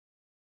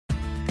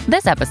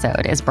This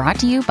episode is brought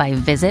to you by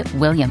Visit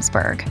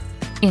Williamsburg.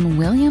 In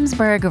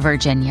Williamsburg,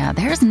 Virginia,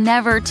 there's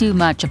never too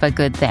much of a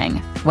good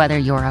thing. Whether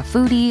you're a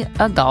foodie,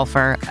 a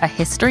golfer, a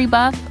history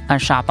buff, a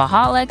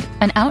shopaholic,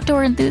 an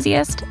outdoor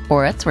enthusiast,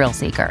 or a thrill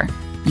seeker,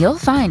 you'll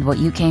find what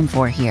you came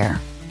for here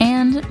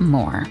and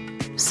more.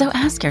 So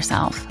ask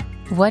yourself,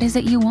 what is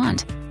it you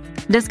want?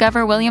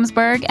 Discover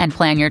Williamsburg and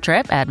plan your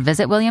trip at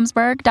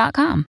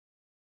visitwilliamsburg.com.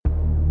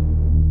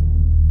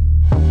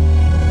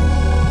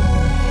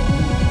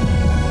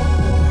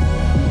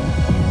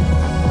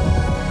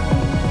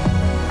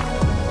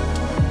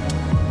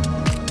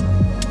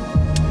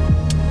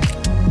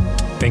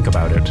 Think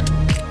about it.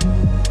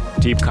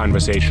 Deep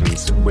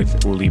conversations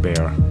with Uli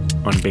Baer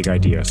on big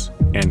ideas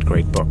and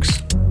great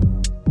books.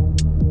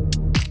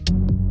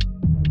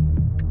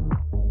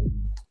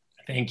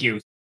 Thank you.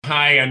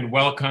 Hi, and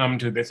welcome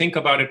to the Think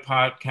About It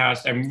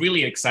podcast. I'm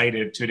really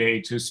excited today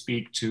to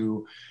speak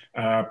to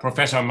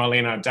Professor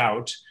Marlene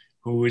Daut,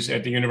 who is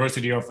at the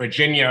University of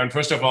Virginia. And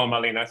first of all,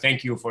 Marlene,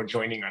 thank you for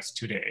joining us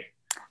today.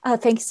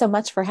 Thanks so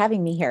much for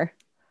having me here.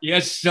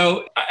 Yes,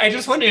 so I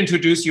just want to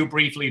introduce you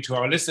briefly to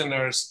our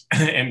listeners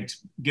and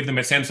give them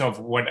a sense of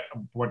what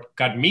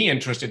got me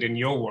interested in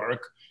your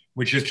work,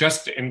 which is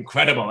just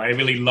incredible. I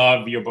really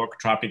love your book,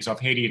 Tropics of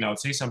Haiti, and I'll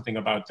say something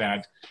about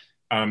that.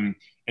 And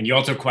you're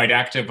also quite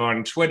active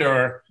on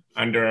Twitter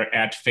under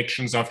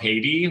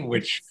 @FictionsOfHaiti,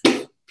 which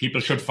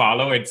people should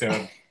follow. It's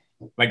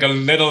like a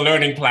little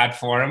learning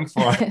platform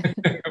for,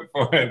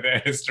 for the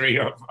history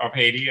of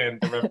Haiti and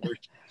the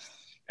revolution.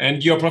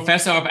 And you're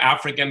professor of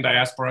African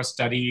Diaspora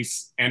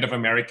Studies and of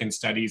American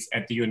Studies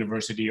at the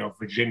University of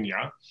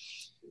Virginia,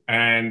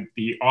 and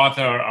the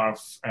author of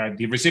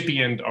the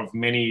recipient of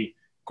many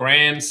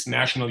grants,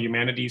 National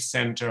Humanities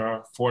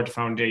Center, Ford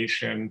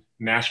Foundation,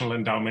 National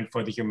Endowment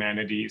for the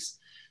Humanities,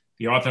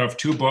 the author of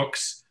 2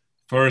 books,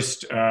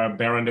 first,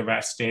 Baron de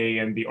Vastey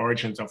and the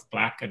Origins of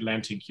Black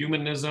Atlantic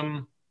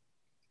Humanism.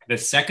 The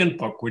second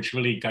book, which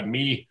really got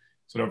me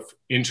sort of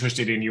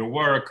interested in your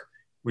work,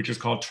 which is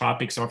called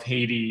Tropics of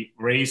Haiti,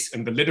 Race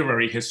and the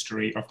Literary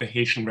History of the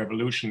Haitian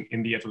Revolution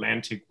in the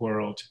Atlantic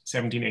World,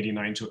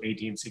 1789 to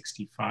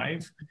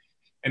 1865.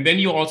 And then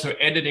you're also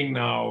editing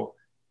now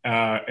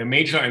a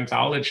major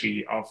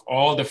anthology of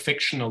all the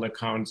fictional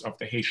accounts of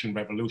the Haitian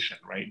Revolution,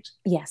 right?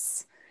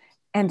 Yes.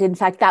 And in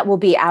fact, that will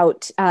be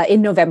out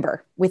in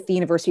November with the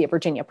University of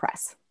Virginia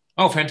Press.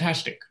 Oh,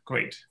 fantastic.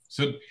 Great.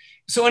 So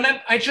and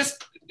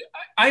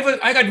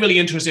I got really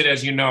interested,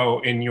 as you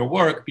know, in your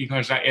work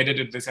because I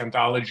edited this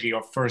anthology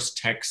of first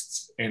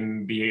texts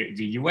in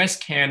the US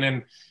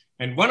canon.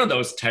 And one of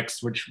those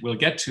texts, which we'll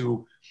get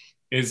to,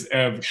 is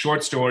a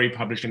short story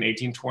published in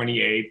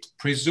 1828,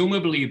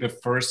 presumably the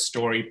first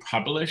story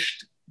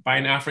published by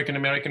an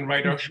African-American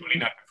writer, surely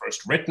not the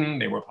first written,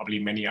 there were probably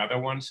many other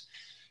ones,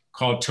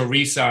 called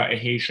Teresa, A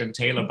Haitian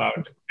Tale,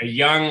 about a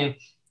young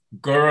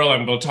girl,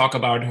 and we'll talk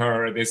about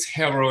her, this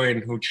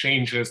heroine who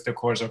changes the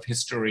course of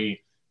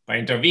history by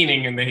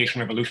intervening in the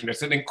Haitian Revolution.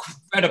 It's an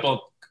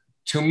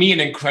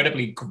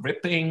incredibly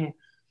gripping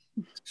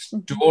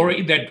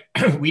story that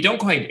we don't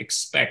quite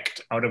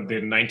expect out of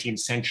the 19th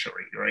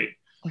century, right?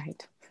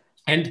 Right.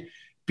 And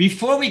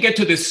before we get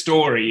to this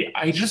story,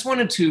 I just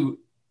wanted to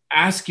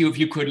ask you if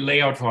you could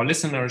lay out for our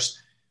listeners,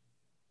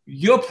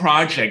 your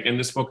project in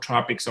this book,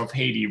 Tropics of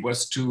Haiti,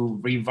 was to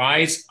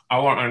revise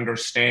our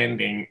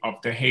understanding of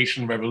the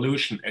Haitian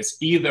Revolution as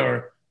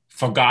either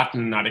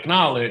forgotten, not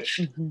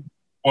acknowledged,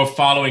 or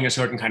following a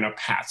certain kind of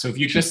path. So if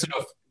you just sort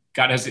of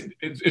got us,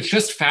 it's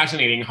just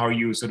fascinating how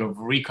you sort of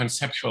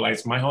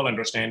reconceptualize my whole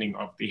understanding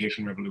of the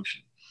Haitian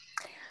Revolution.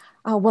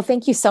 Oh, well,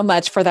 thank you so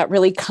much for that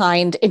really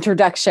kind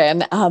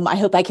introduction. I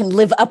hope I can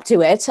live up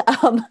to it.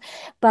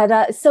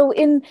 So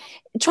in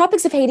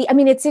Tropics of Haiti, I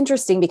mean, it's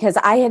interesting because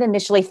I had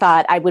initially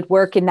thought I would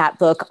work in that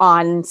book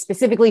on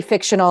specifically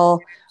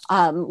fictional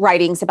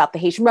writings about the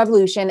Haitian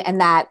Revolution,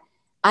 and that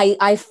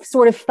I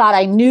sort of thought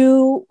I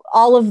knew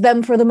all of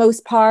them for the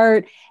most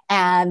part.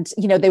 And,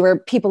 you know, they were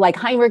people like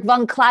Heinrich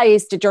von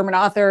Kleist, a German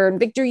author, and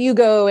Victor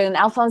Hugo and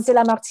Alphonse de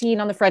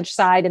Lamartine on the French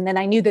side. And then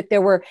I knew that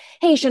there were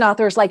Haitian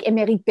authors like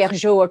Émeric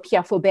Bergeau or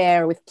Pierre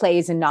Faubert with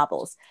plays and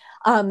novels.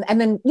 And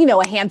then, you know,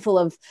 a handful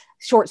of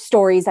short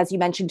stories, as you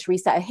mentioned,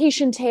 Teresa, A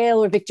Haitian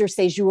Tale, or Victor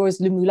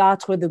Séjour's Le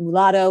Mulâtre, The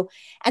Mulatto.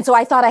 And so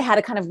I thought I had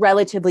a kind of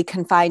relatively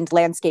confined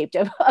landscape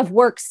of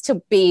works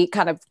to be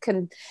kind of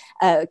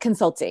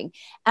consulting.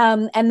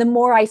 And the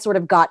more I sort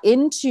of got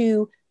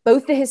into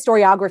both the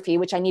historiography,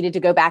 which I needed to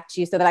go back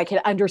to so that I could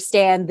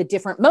understand the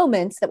different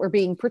moments that were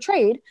being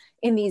portrayed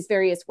in these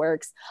various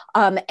works.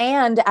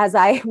 And as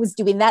I was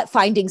doing that,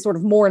 finding sort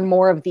of more and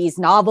more of these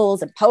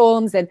novels and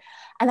poems, and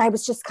I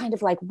was just kind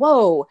of like,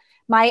 whoa,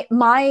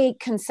 my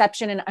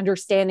conception and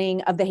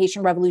understanding of the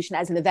Haitian Revolution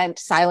as an event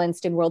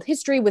silenced in world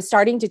history was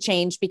starting to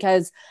change,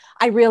 because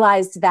I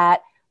realized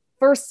that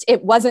first,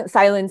 it wasn't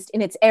silenced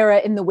in its era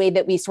in the way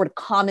that we sort of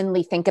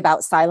commonly think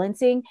about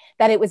silencing,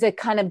 that it was a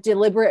kind of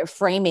deliberate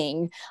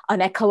framing,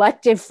 on a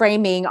collective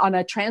framing on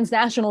a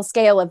transnational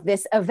scale of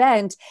this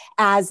event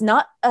as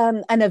not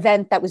an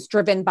event that was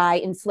driven by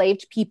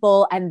enslaved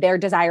people and their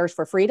desires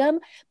for freedom,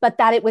 but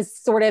that it was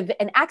sort of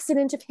an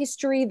accident of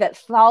history that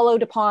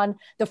followed upon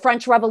the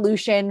French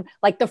Revolution,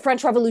 like the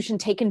French Revolution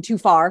taken too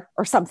far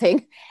or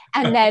something.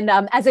 And then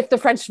as if the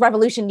French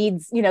Revolution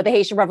needs, the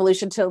Haitian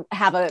Revolution to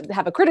have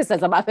a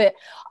criticism of it.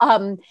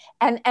 And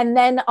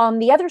then on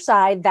the other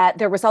side, that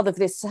there was all of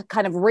this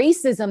kind of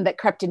racism that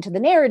crept into the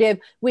narrative,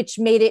 which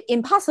made it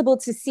impossible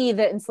to see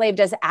the enslaved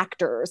as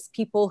actors,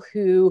 people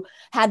who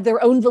had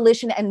their own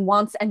volition and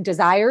wants and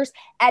desires.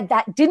 And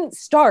that didn't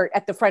start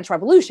at the French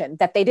Revolution,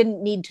 that they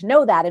didn't need to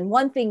know that. And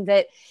one thing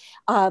that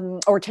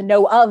or to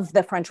know of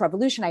the French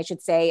Revolution, I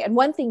should say. And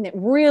one thing that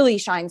really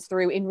shines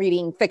through in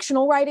reading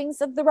fictional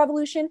writings of the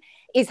Revolution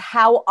is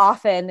how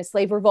often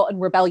slave revolt and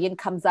rebellion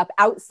comes up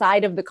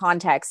outside of the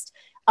context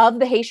of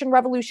the Haitian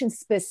Revolution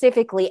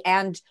specifically,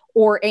 and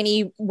or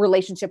any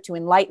relationship to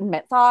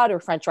Enlightenment thought or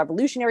French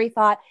Revolutionary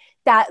thought,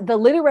 that the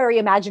literary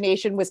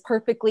imagination was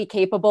perfectly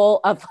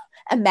capable of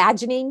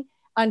imagining,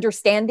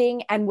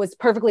 understanding, and was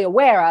perfectly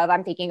aware of.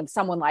 I'm thinking of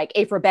someone like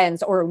Aphra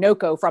Behns or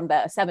Orinoco from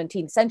the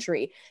 17th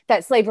century,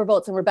 that slave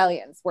revolts and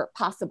rebellions were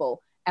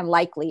possible and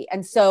likely.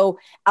 And so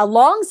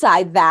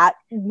alongside that,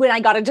 when I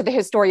got into the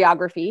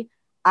historiography,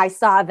 I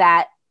saw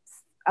that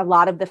a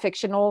lot of the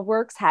fictional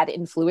works had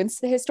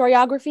influenced the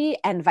historiography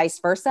and vice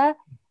versa.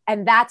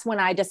 And that's when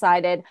I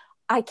decided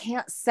I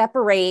can't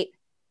separate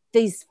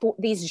these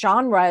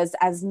genres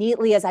as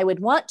neatly as I would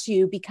want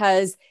to,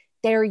 because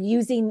they're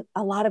using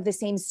a lot of the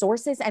same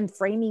sources and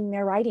framing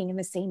their writing in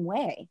the same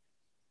way.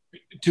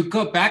 To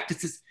go back to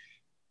this,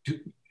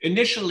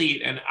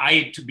 initially, and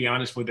I, to be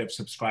honest, would have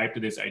subscribed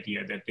to this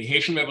idea that the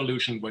Haitian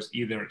Revolution was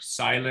either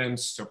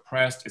silenced,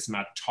 suppressed, is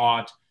not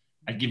taught.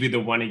 I'll give you the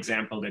one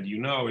example that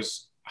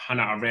is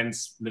Hannah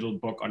Arendt's little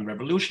book on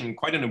revolution,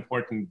 quite an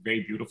important,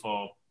 very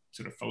beautiful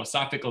sort of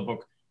philosophical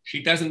book.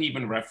 She doesn't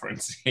even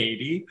reference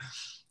Haiti.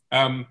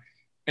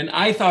 And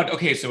I thought,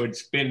 okay, so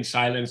it's been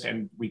silenced,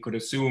 and we could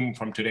assume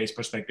from today's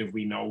perspective,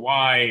 we know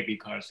why,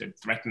 because it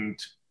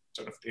threatened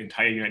sort of the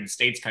entire United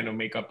States kind of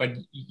makeup. But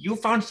you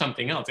found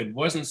something else. It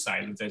wasn't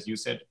silenced, as you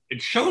said.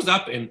 It shows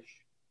up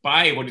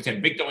by what you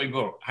said, Victor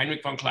Hugo,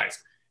 Heinrich von Kleist,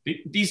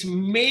 these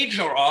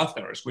major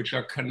authors, which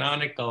are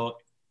canonical.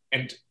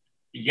 And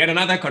yet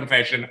another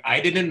confession, I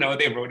didn't know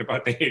they wrote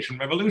about the Haitian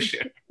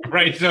Revolution,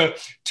 right? So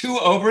two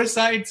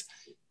oversights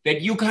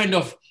that you kind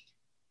of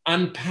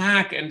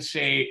unpack and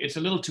say, it's a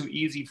little too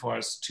easy for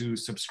us to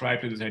subscribe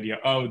to this idea,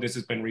 oh, this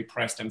has been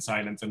repressed and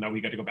silenced, and now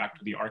we got to go back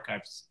to the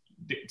archives.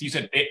 You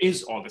said there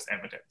is all this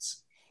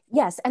evidence.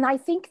 Yes, and I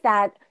think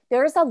that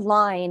there's a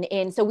line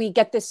so we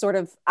get this sort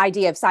of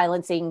idea of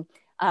silencing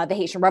the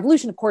Haitian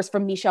Revolution, of course,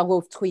 from Michel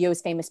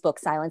Wolfe-Trouillot's famous book,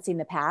 Silencing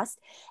the Past.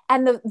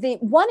 And the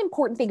one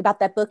important thing about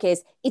that book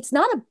is it's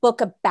not a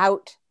book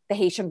about the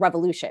Haitian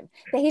Revolution.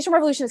 The Haitian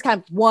Revolution is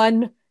kind of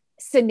one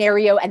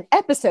scenario and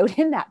episode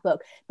in that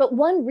book. But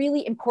one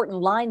really important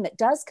line that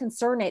does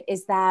concern it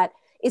is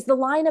the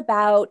line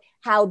about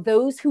how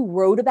those who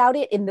wrote about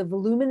it in the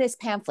voluminous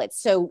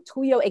pamphlets, so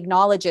Trouillot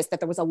acknowledges that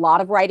there was a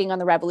lot of writing on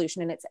the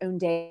revolution in its own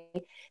day,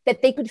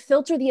 that they could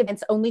filter the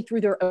events only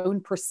through their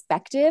own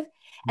perspective.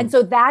 And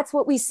so that's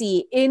what we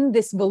see in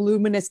this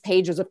voluminous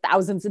pages of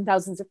thousands and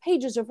thousands of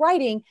pages of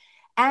writing.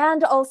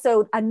 And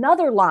also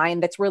another line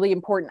that's really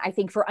important, I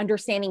think, for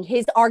understanding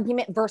his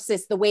argument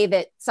versus the way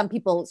that some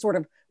people sort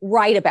of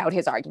write about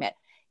his argument.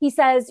 He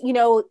says,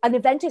 an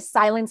event is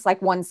silenced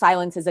like one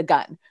silences a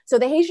gun. So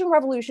the Haitian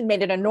Revolution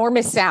made an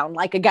enormous sound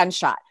like a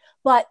gunshot.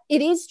 But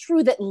it is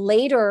true that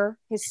later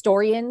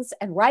historians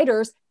and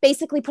writers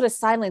basically put a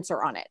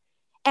silencer on it.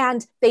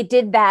 And they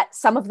did that,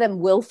 some of them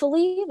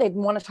willfully, they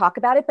didn't want to talk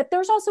about it, but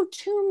there's also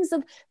tomes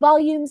of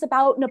volumes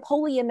about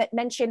Napoleon that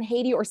mention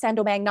Haiti or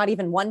Saint-Domingue not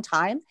even one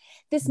time.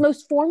 This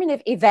most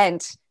formative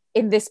event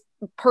in this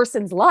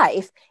person's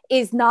life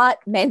is not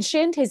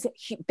mentioned. His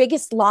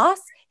biggest loss,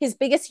 his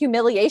biggest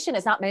humiliation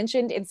is not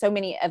mentioned in so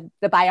many of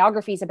the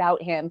biographies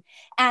about him.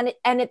 And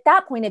at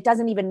that point, it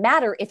doesn't even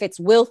matter if it's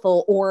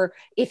willful or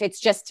if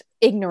it's just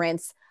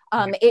ignorance,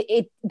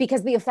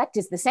 because the effect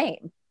is the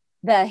same.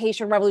 The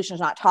Haitian Revolution is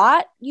not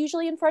taught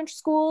usually in French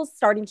schools,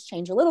 starting to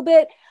change a little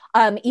bit.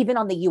 Even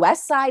on the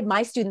US side,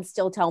 my students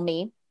still tell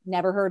me,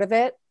 never heard of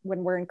it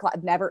when we're in class,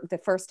 never the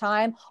first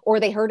time, or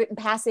they heard it in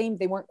passing,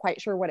 they weren't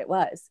quite sure what it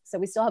was. So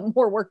we still have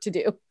more work to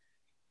do.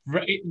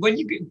 Right. When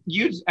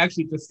you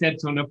actually just said,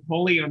 so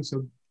Napoleon,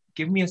 so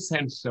give me a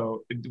sense.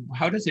 So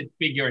how does it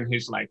figure in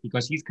his life?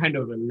 Because he's kind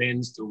of a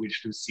lens through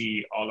which to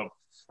see all of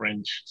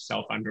French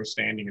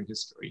self-understanding and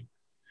history.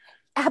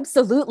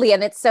 Absolutely.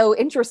 And it's so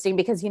interesting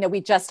because,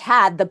 we just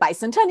had the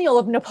bicentennial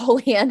of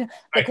Napoleon,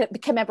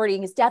 right,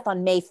 commemorating his death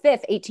on May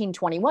 5th,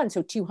 1821,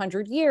 so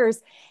 200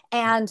 years.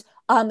 And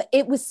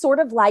it was sort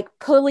of like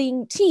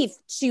pulling teeth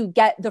to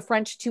get the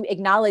French to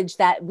acknowledge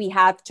that we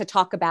have to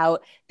talk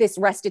about this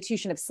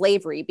restitution of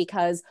slavery,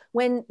 because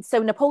so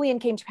Napoleon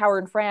came to power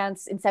in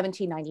France in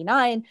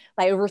 1799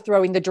 by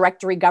overthrowing the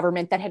Directory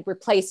government that had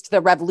replaced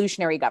the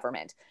revolutionary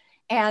government.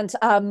 And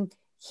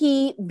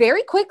he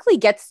very quickly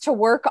gets to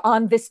work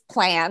on this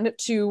plan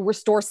to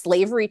restore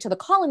slavery to the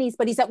colonies,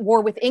 but he's at war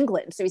with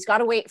England. So he's got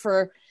to wait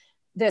for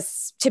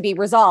this to be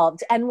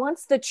resolved. And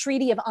once the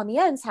Treaty of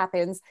Amiens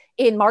happens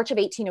in March of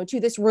 1802,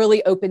 this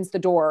really opens the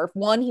door.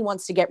 One, he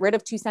wants to get rid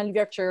of Toussaint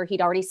Louverture.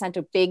 He'd already sent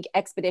a big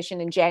expedition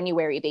in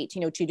January of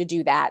 1802 to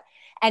do that.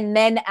 And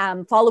then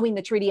following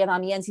the Treaty of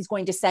Amiens, he's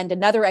going to send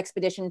another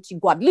expedition to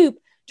Guadeloupe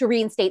to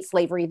reinstate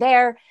slavery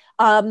there.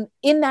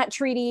 In that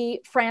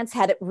treaty, France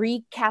had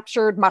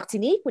recaptured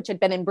Martinique, which had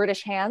been in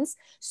British hands.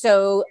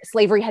 So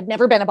slavery had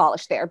never been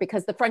abolished there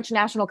because the French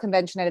National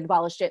Convention had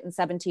abolished it in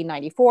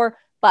 1794,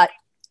 but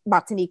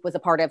Martinique was a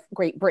part of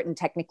Great Britain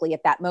technically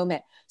at that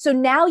moment. So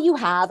now you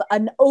have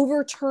an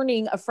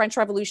overturning of French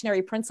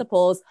revolutionary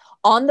principles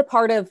on the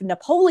part of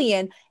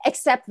Napoleon,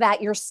 except that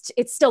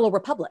it's still a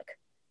republic.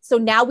 So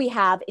now we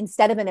have,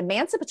 instead of an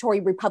emancipatory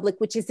republic,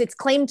 which is its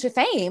claim to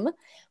fame,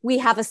 we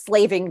have a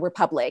slaving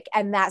republic.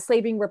 And that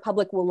slaving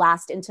republic will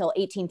last until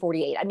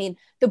 1848. I mean,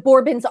 the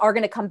Bourbons are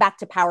going to come back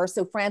to power,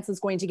 so France is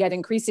going to get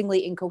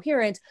increasingly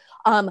incoherent.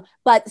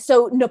 But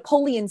so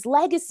Napoleon's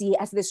legacy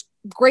as this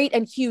great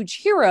and huge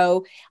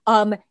hero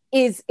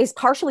is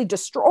partially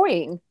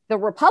destroying the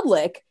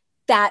republic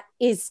that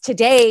is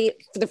today,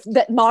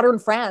 that modern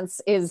France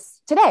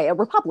is today, a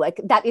republic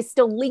that is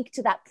still linked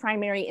to that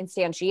primary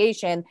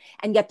instantiation.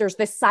 And yet there's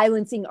this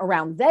silencing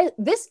around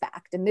this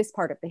fact in this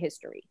part of the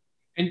history.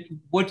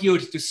 And what you're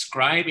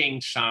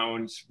describing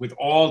sounds, with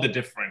all the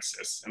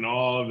differences and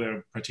all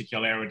the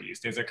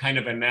particularities, there's a kind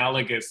of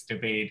analogous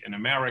debate in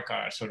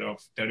America, sort of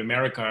that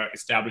America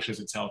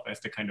establishes itself as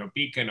the kind of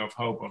beacon of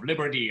hope, of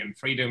liberty and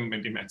freedom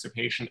and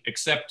emancipation,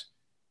 except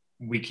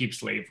we keep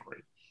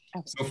slavery.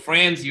 So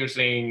France, you're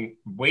saying,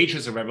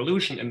 wages a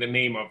revolution in the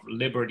name of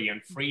liberty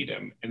and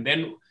freedom. And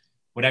then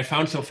what I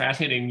found so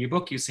fascinating in your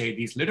book, you say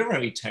these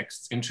literary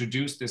texts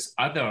introduce this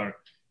other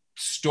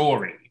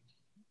story.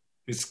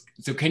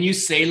 So can you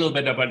say a little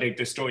bit about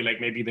the story, like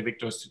maybe the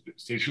Victor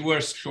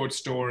Séjour short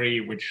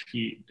story, which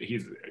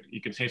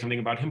you can say something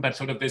about him, but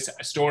sort of this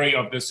story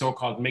of the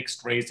so-called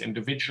mixed race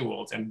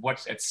individuals and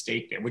what's at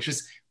stake there, which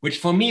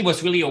for me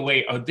was really a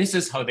way, this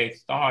is how they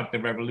thought the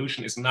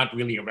revolution is not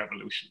really a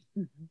revolution.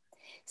 Mm-hmm.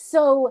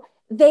 So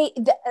many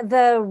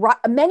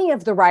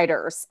of the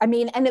writers, I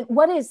mean, and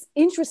what is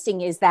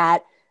interesting is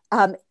that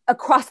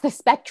across the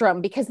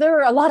spectrum, because there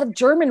are a lot of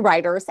German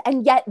writers,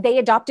 and yet they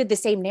adopted the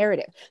same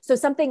narrative. So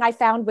something I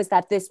found was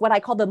that what I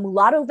call the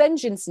mulatto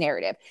vengeance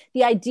narrative,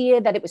 the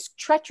idea that it was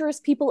treacherous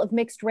people of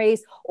mixed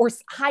race or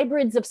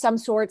hybrids of some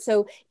sort.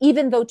 So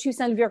even though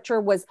Toussaint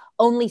Louverture was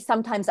only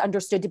sometimes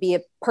understood to be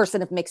a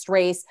person of mixed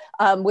race,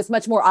 was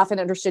much more often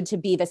understood to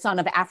be the son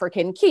of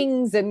African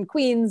kings and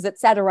queens,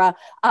 etc.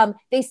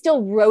 They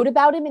still wrote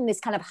about him in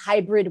this kind of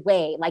hybrid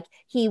way. Like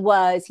he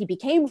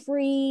became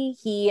free,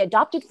 he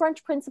adopted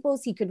French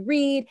principles, he could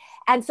read.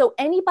 And so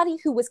anybody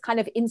who was kind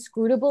of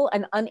inscrutable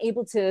and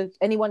unable to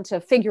anyone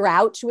to figure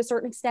out to a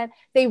certain extent,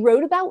 they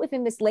wrote about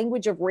within this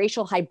language of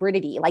racial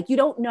hybridity. Like you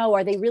don't know,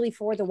 are they really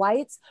for the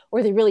whites or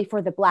are they really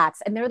for the blacks?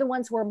 And they're the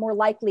ones who are more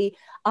likely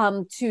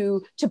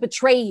to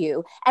betray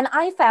you. And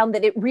I found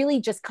that it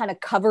really just kind of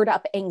covered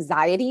up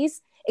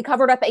anxieties. It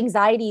covered up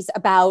anxieties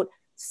about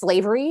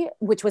slavery,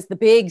 which was the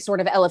big sort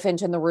of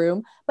elephant in the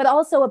room, but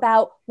also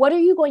about what are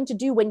you going to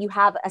do when you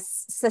have a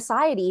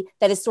society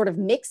that is sort of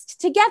mixed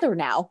together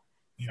now?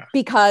 Yeah.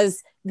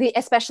 Because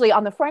especially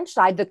on the French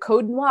side, the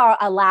Code Noir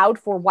allowed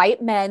for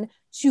white men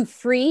to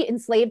free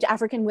enslaved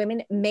African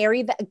women,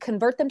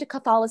 convert them to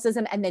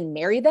Catholicism, and then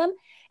marry them.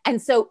 And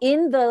so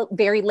in the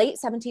very late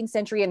 17th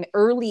century and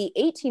early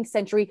 18th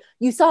century,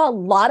 you saw a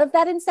lot of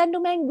that in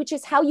Saint-Domingue, which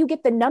is how you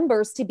get the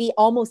numbers to be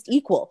almost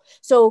equal.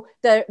 So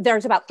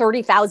there's about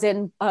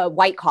 30,000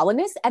 white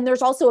colonists, and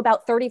there's also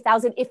about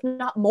 30,000, if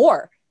not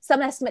more.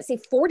 Some estimates say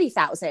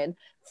 40,000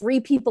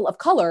 free people of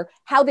color.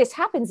 How this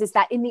happens is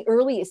that in the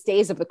earliest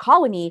days of the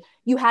colony,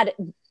 you had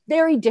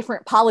very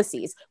different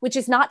policies, which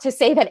is not to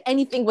say that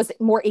anything was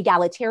more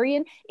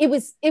egalitarian. It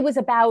was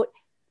about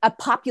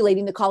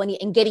populating the colony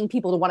and getting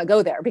people to want to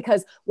go there,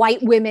 because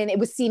white women, it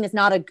was seen as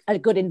not a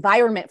good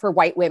environment for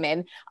white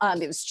women.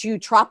 It was too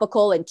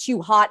tropical and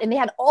too hot. And they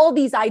had all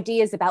these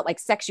ideas about like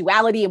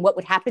sexuality and what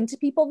would happen to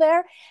people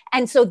there.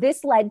 And so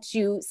this led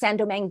to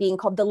Saint-Domingue being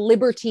called the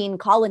libertine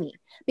colony,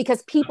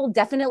 because people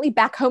definitely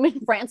back home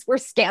in France were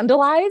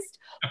scandalized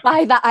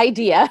by the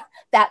idea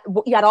that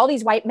you had all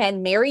these white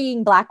men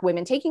marrying Black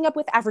women, taking up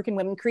with African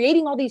women,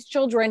 creating all these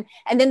children,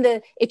 and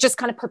then it just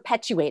kind of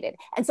perpetuated.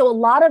 And so a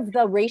lot of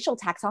the racial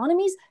tax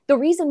taxonomies, the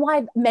reason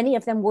why many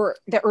of them were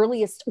the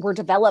earliest were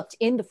developed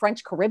in the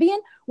French Caribbean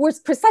was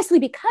precisely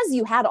because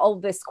you had all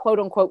of this quote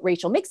unquote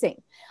racial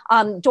mixing.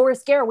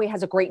 Doris Garraway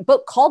has a great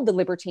book called The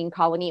Libertine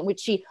Colony, in which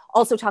she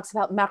also talks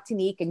about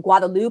Martinique and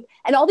Guadeloupe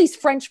and all these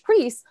French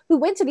priests who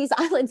went to these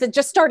islands and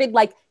just started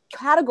like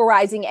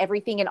categorizing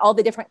everything and all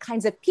the different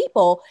kinds of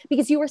people,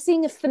 because you were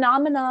seeing a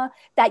phenomena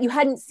that you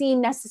hadn't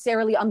seen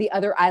necessarily on the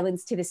other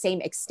islands to the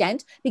same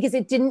extent, because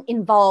it didn't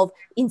involve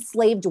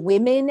enslaved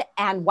women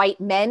and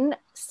white men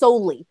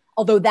solely,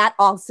 although that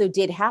also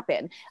did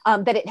happen.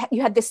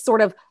 You had this sort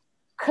of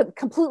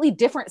completely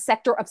different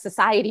sector of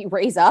society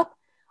raise up,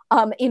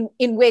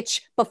 in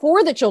which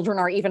before the children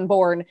are even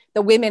born,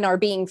 the women are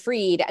being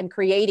freed and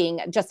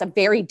creating just a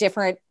very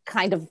different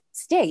kind of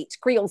state,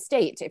 Creole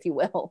state, if you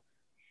will.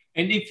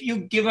 And if you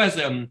give us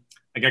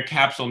like a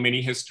capsule mini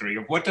history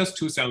of what does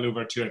Toussaint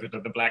Louverture,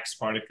 the Black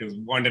Spartacus,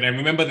 want? And I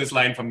remember this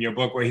line from your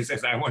book where he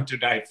says, "I want to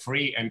die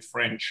free and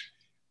French."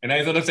 And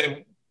I sort of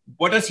say,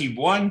 what does he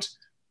want?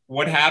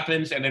 What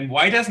happens? And then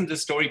why doesn't the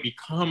story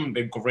become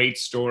the great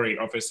story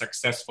of a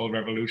successful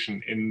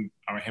revolution in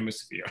our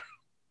hemisphere?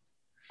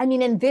 I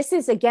mean, and this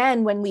is,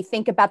 again, when we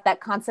think about that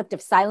concept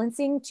of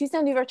silencing,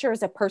 Toussaint Louverture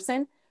is a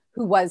person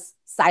who was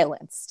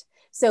silenced.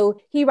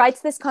 So he writes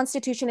this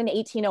constitution in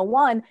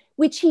 1801,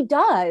 which he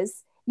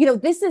does. You know,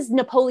 this is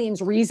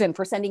Napoleon's reason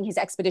for sending his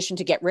expedition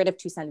to get rid of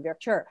Toussaint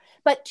Louverture.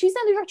 But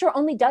Toussaint Louverture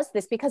only does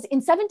this because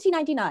in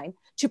 1799,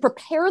 to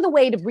prepare the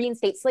way to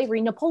reinstate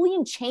slavery,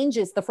 Napoleon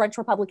changes the French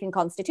Republican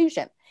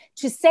Constitution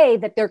to say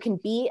that there can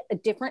be a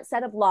different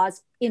set of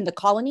laws in the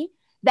colony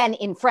than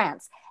in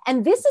France.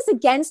 And this is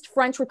against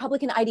French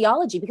Republican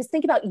ideology, because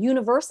think about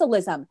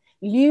universalism,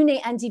 l'une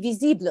est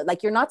indivisible,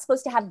 like you're not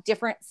supposed to have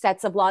different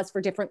sets of laws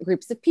for different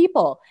groups of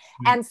people.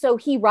 And so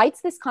he writes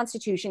this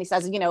constitution. He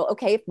says, you know,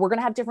 okay, if we're going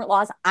to have different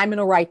laws, I'm going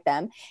to write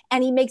them.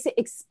 And he makes it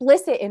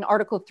explicit in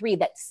Article 3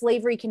 that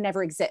slavery can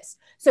never exist.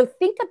 So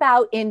think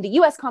about in the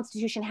US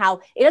Constitution how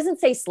it doesn't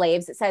say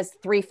slaves, it says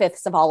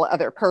 3/5 of all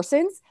other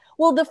persons.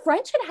 Well, the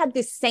French had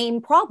this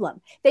same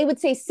problem. They would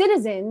say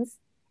citizens,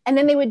 and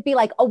then they would be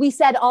like, oh, we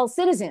said all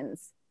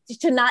citizens,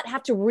 to not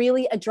have to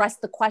really address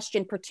the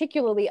question,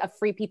 particularly of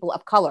free people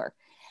of color.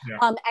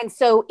 Yeah. And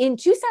so in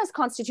Toussaint's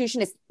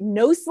constitution, it's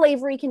no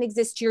slavery can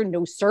exist here,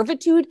 no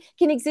servitude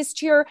can exist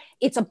here.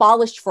 It's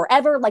abolished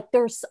forever. Like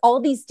there's all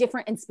these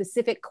different and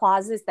specific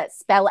clauses that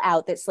spell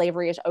out that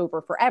slavery is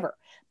over forever.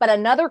 But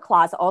another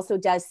clause also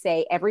does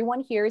say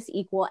everyone here is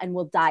equal and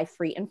will die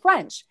free in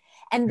French.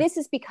 And this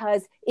is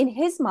because in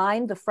his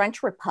mind, the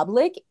French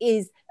Republic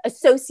is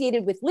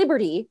associated with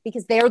liberty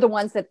because they're the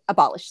ones that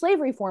abolished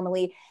slavery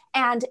formally.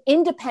 And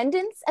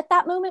independence at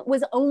that moment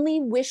was only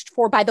wished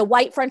for by the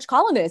white French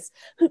colonists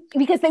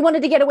because they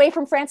wanted to get away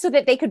from France so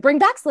that they could bring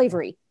back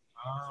slavery.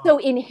 So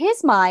in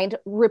his mind,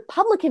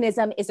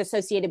 republicanism is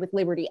associated with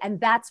liberty,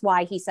 and that's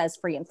why he says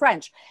free in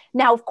French.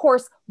 Now, of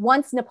course,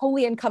 once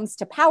Napoleon comes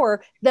to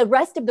power, the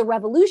rest of the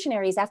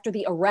revolutionaries, after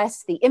the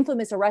arrest, the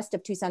infamous arrest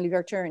of Toussaint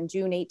Louverture in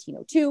June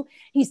 1802,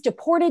 he's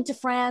deported to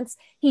France.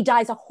 He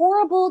dies a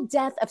horrible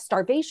death of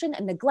starvation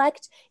and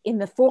neglect in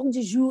the Fort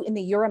de Joux in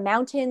the Jura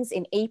Mountains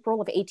in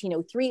April of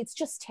 1803. It's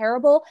just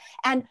terrible.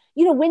 And,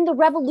 you know, when the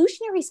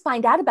revolutionaries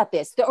find out about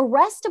this, the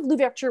arrest of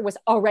Louverture was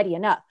already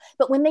enough.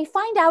 But when they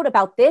find out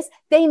about this,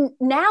 they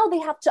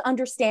have to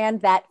understand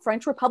that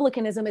French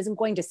republicanism isn't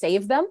going to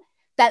save them,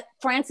 that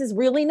France is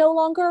really no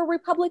longer a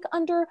republic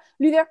under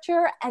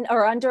Louverture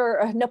or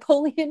under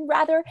Napoleon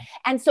rather.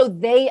 And so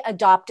they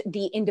adopt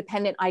the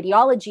independent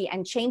ideology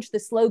and change the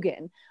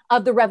slogan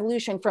of the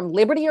revolution from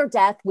liberty or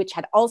death, which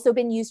had also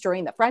been used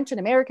during the French and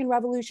American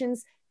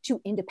revolutions, to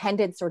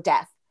independence or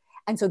death.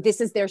 And so this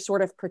is their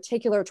sort of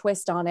particular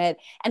twist on it.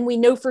 And we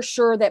know for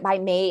sure that by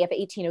May of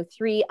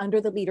 1803,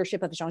 under the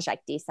leadership of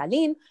Jean-Jacques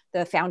Dessalines,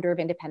 the founder of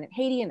independent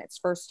Haiti and its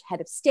first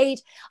head of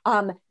state,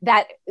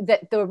 that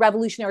the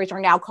revolutionaries are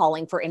now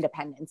calling for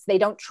independence. They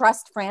don't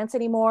trust France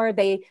anymore.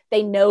 They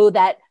know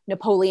that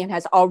Napoleon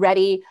has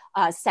already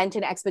sent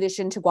an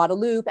expedition to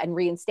Guadeloupe and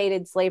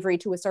reinstated slavery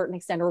to a certain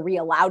extent, or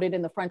re-allowed it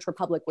in the French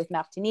Republic with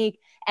Martinique.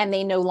 And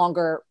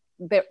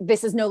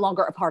this is no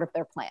longer a part of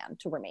their plan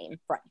to remain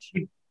French.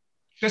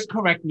 Just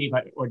correct me,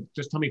 or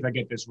just tell me if I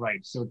get this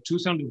right. So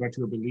Toussaint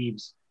Louverture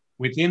believes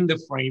within the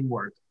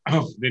framework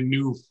of the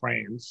new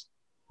France,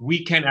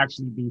 we can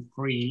actually be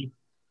free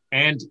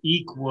and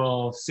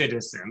equal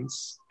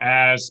citizens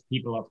as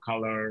people of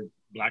color,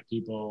 Black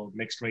people,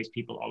 mixed race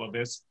people, all of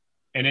this.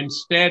 And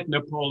instead,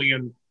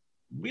 Napoleon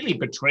really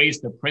betrays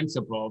the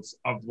principles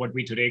of what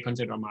we today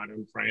consider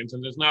modern France.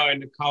 And there's now in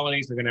the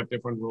colonies, they're going to have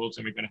different rules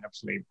and we're going to have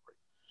slavery.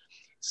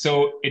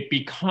 So it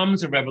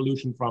becomes a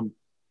revolution from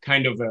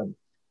kind of a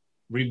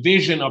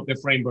revision of the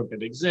framework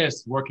that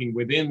exists, working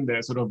within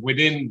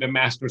the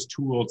master's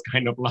tools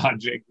kind of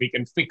logic, we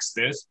can fix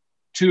this,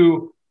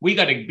 to we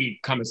got to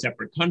become a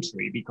separate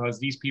country because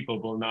these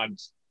people will not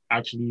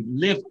actually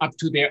live up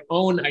to their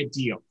own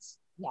ideals.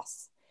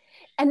 Yes.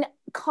 And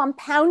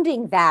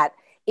compounding that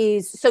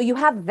is, so you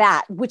have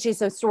that, which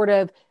is a sort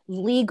of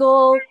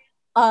legal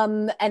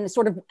and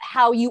sort of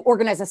how you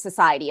organize a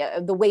society,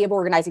 the way of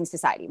organizing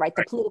society, right?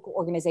 The political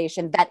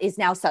organization that is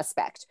now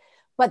suspect.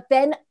 But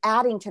then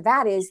adding to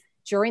that is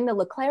during the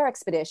Leclerc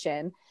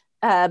expedition,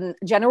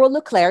 General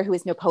Leclerc, who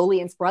is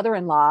Napoleon's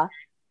brother-in-law,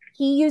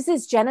 he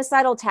uses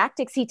genocidal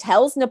tactics. He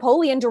tells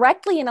Napoleon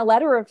directly in a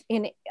letter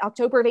in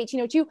October of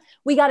 1802,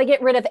 we got to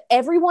get rid of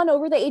everyone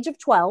over the age of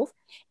 12,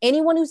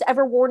 anyone who's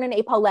ever worn an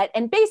epaulette,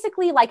 and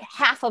basically like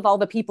half of all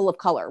the people of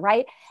color,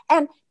 right?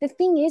 And the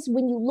thing is,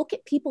 when you look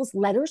at people's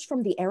letters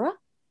from the era,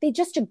 they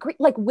just agree,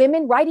 like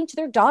women writing to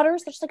their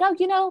daughters, they're just like,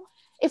 oh,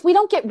 if we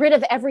don't get rid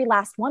of every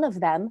last one of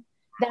them,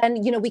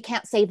 then, we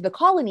can't save the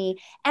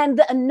colony.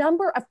 And a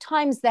number of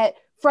times that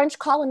French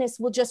colonists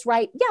will just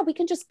write, yeah, we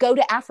can just go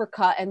to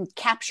Africa and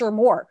capture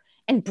more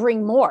and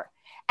bring more.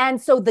 And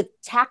so the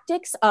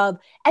tactics of,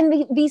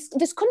 and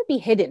this couldn't be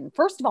hidden.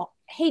 First of all,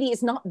 Haiti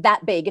is not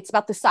that big. It's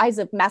about the size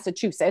of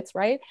Massachusetts,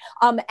 right?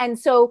 And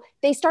so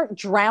they start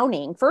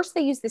drowning. First,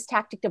 they use this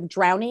tactic of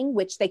drowning,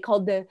 which they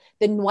called the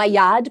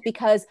noyade,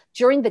 because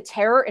during the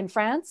terror in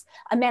France,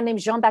 a man named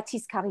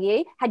Jean-Baptiste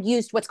Carrier had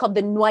used what's called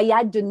the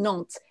noyade de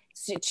Nantes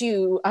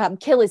to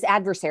kill his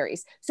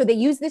adversaries. So they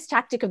use this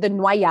tactic of the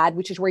noyade,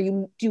 which is where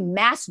you do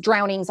mass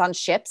drownings on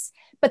ships,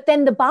 but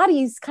then the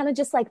bodies kind of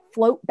just like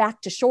float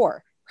back to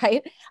shore,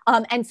 right?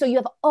 And so you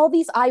have all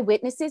these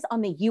eyewitnesses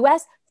on the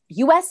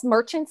US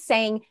merchants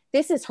saying,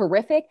 this is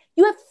horrific.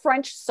 You have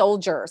French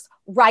soldiers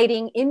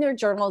writing in their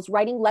journals,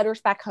 writing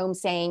letters back home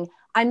saying,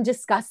 I'm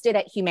disgusted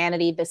at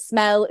humanity. The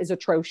smell is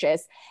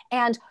atrocious.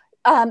 And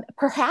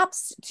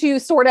perhaps to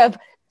sort of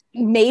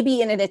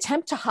maybe in an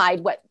attempt to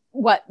hide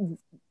what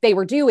they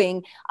were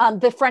doing,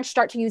 the French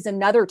start to use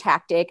another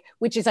tactic,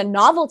 which is a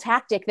novel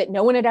tactic that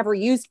no one had ever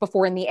used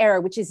before in the era,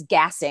 which is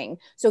gassing.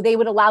 So they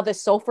would allow the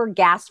sulfur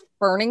gas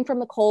burning from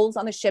the coals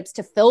on the ships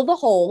to fill the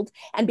hold.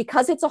 And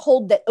because it's a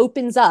hold that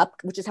opens up,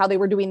 which is how they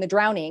were doing the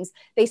drownings,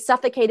 they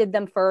suffocated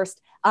them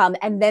first,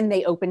 and then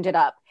they opened it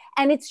up.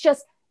 And it's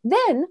just,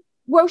 then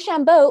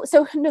Rochambeau,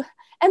 so,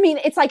 I mean,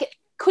 it's like,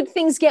 could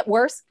things get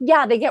worse?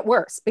 Yeah, they get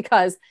worse,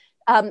 because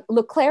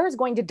Leclerc is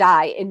going to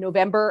die in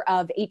November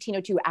of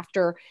 1802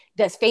 after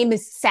this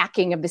famous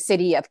sacking of the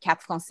city of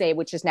Cap Français,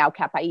 which is now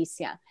Cap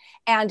Haïtien.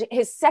 And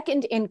his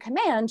second in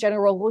command,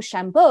 General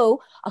Rochambeau,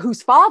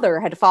 whose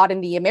father had fought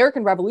in the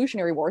American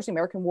Revolutionary Wars, the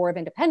American War of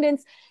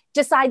Independence,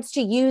 decides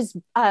to use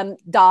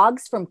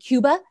dogs from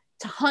Cuba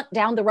to hunt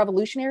down the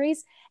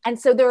revolutionaries. And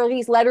so there are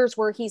these letters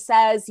where he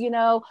says,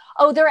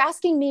 oh, they're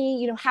asking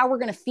me, how we're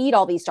going to feed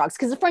all these dogs,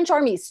 because the French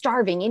army is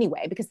starving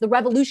anyway, because the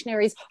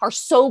revolutionaries are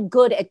so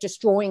good at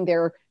destroying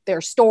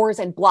their stores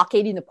and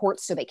blockading the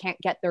ports so they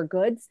can't get their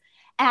goods.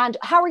 And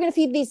how are we going to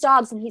feed these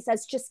dogs? And he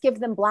says, just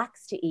give them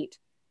blacks to eat.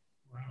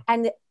 Wow.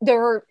 And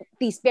there are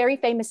these very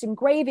famous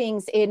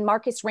engravings in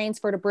Marcus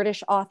Rainsford, a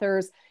British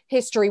author's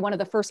history, one of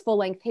the first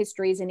full-length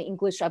histories in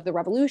English of the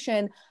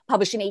Revolution,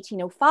 published in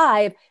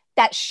 1805,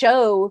 that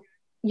show,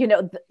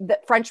 the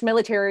French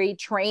military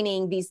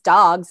training these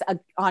dogs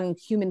on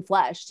human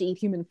flesh, to eat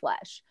human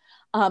flesh.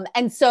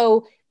 And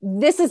so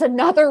this is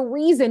another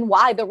reason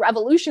why the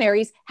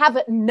revolutionaries have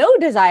no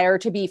desire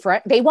to be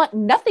French. They want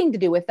nothing to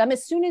do with them.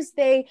 As soon as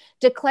they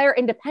declare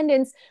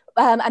independence,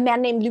 a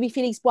man named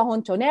Louis-Félix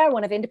Boisron-Tonnerre,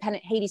 one of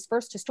independent Haiti's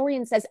first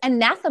historians, says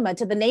anathema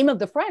to the name of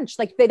the French.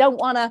 Like, they don't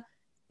want to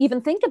even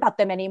think about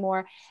them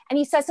anymore. And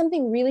he says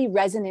something really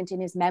resonant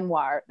in his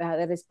memoir,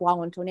 that is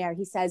Boisron-Tonnerre.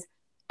 He says,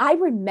 I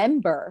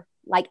remember,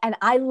 and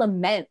I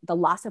lament the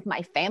loss of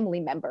my family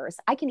members.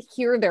 I can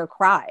hear their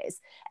cries.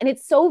 And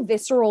it's so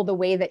visceral the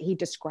way that he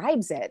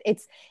describes it.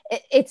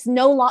 It's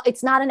not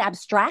an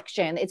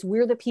abstraction. It's,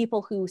 we're the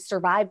people who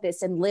survived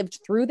this and lived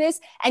through this.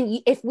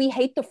 And if we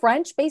hate the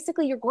French,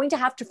 basically you're going to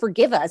have to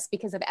forgive us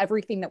because of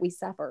everything that we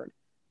suffered.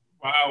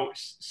 Wow.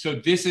 So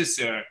this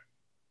is,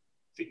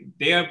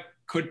 there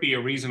could be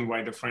a reason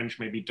why the French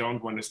maybe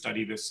don't want to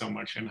study this so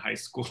much in high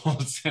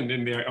schools and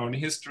in their own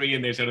history.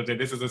 And they sort of say,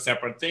 this is a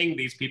separate thing.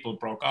 These people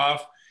broke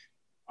off,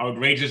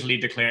 outrageously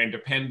declare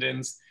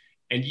independence.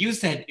 And you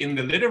said in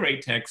the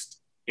literary text,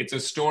 it's a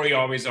story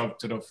always of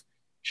sort of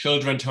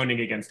children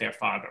turning against their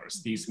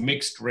fathers. These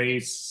mixed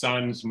race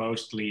sons,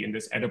 mostly in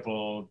this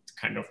Oedipal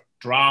kind of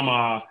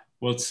drama,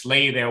 will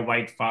slay their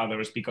white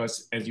fathers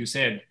because, as you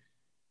said,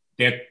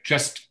 they're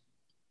just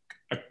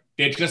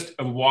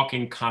a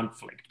walking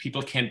conflict.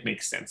 People can't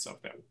make sense of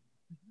them.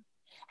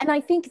 And I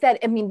think that,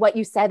 what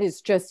you said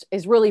is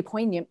really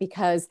poignant,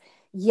 because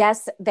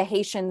yes, the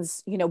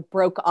Haitians,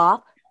 broke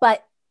off,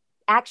 but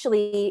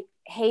actually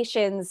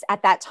Haitians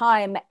at that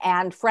time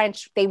and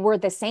French, they were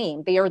the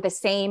same. They are the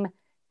same.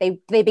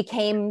 They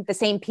became the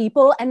same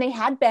people, and they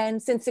had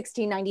been since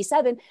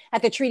 1697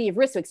 at the Treaty of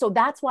Ryswick. So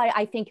that's why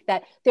I think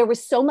that there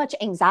was so much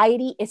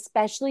anxiety,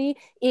 especially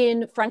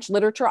in French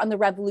literature on the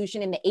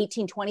revolution in the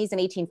 1820s and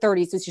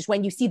 1830s, which is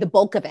when you see the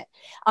bulk of it.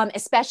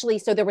 Especially,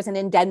 so there was an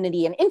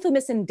indemnity, an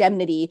infamous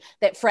indemnity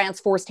that France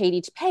forced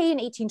Haiti to pay in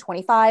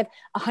 1825,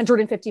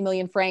 150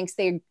 million francs.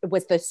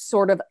 Was the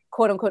sort of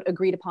quote unquote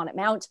agreed upon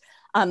amount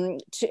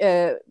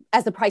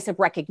as the price of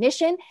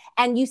recognition.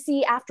 And you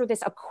see after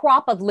this a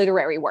crop of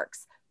literary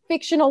works,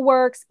 fictional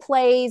works,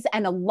 plays,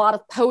 and a lot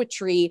of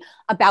poetry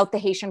about the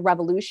Haitian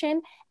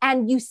Revolution.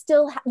 And you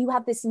still you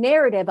have this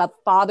narrative of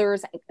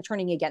fathers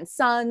turning against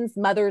sons,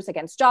 mothers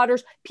against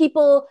daughters,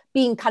 people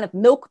being kind of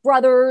milk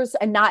brothers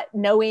and not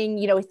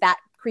knowing, if that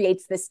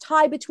creates this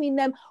tie between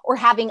them, or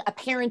having a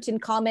parent in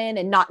common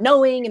and not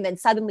knowing, and then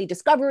suddenly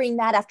discovering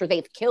that after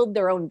they've killed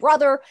their own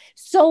brother.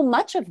 So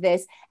much of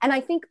this. And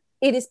I think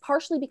it is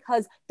partially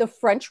because the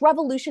French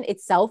Revolution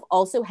itself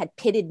also had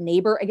pitted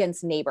neighbor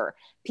against neighbor.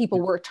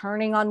 People were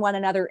turning on one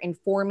another,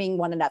 informing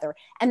one another.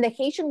 And the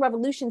Haitian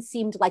Revolution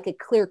seemed like a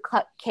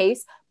clear-cut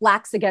case,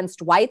 blacks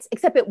against whites,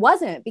 except it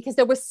wasn't, because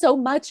there was so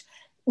much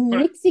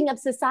mixing of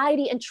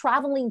society and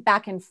traveling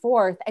back and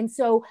forth. And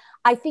so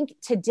I think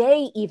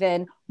today,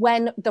 even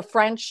when the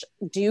French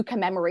do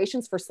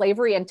commemorations for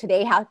slavery, and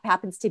today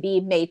happens to be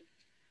May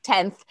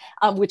 10th,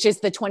 which is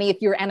the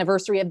 20th year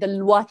anniversary of the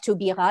Loi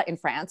Taubira in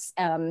France,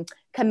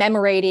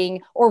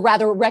 commemorating, or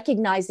rather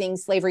recognizing,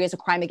 slavery as a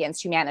crime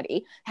against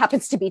humanity,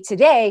 happens to be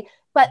today.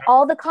 But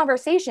all the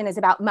conversation is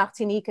about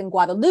Martinique and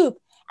Guadeloupe.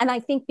 And I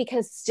think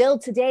because still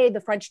today, the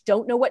French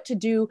don't know what to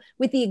do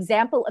with the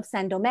example of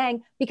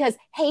Saint-Domingue, because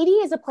Haiti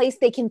is a place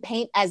they can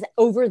paint as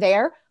over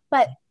there,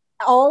 but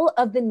all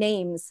of the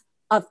names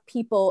of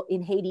people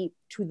in Haiti,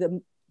 to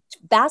the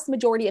vast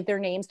majority of their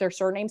names, their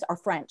surnames are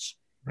French.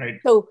 Right.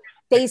 So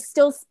they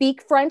still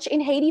speak French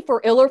in Haiti,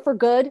 for ill or for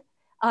good.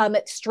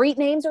 Street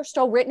names are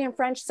still written in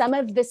French. Some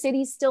of the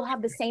cities still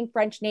have the same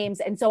French names.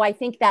 And so I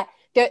think that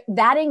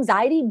that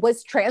anxiety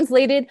was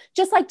translated,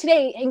 just like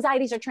today,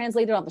 anxieties are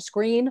translated on the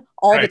screen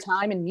all the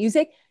time in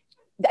music.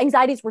 The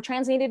anxieties were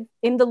translated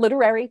in the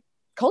literary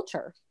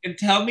culture. And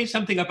tell me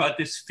something about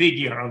this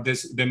figure of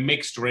the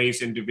mixed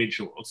race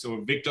individual.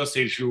 So Victor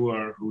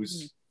Séjour,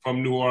 who's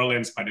from New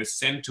Orleans, but is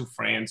sent to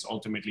France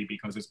ultimately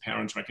because his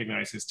parents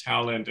recognize his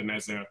talent, and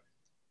as a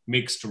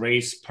mixed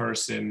race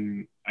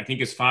person, I think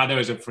his father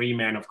is a free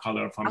man of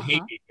color from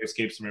Haiti who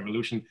escapes the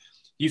revolution.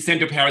 He's sent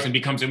to Paris and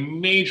becomes a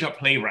major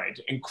playwright,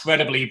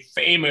 incredibly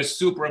famous,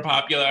 super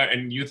popular.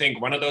 And you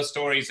think one of those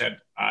stories that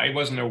I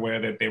wasn't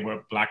aware that there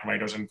were Black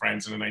writers in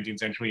France in the 19th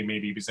century,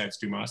 maybe besides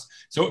Dumas.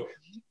 So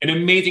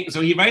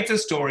so he writes a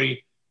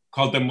story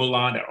called The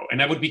Mulatto.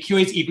 And I would be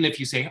curious, even if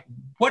you say,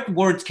 what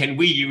words can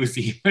we use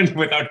even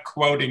without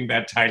quoting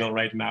that title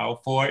right now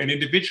for an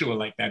individual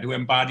like that who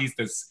embodies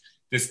this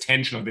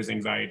tension or this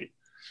anxiety?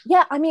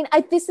 Yeah, I mean,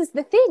 this is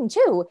the thing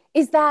too,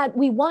 is that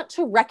we want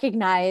to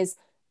recognize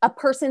a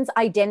person's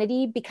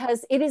identity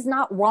because it is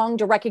not wrong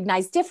to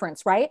recognize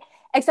difference, right?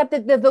 Except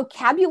that the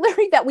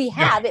vocabulary that we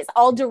have is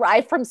all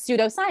derived from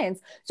pseudoscience.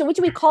 So what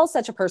do we call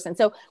such a person?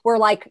 So we're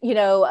like,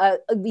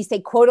 we say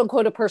quote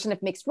unquote a person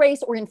of mixed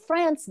race, or in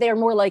France, they're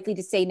more likely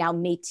to say now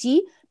métis.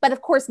 But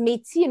of course,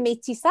 métis and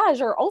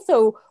métissage are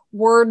also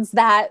words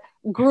that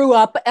grew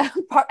up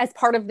as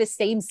part of the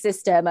same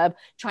system of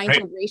trying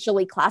to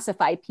racially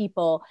classify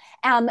people.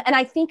 And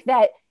I think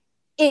that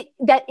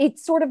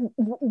it's sort of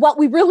what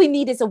we really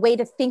need is a way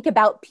to think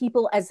about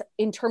people as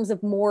in terms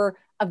of more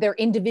of their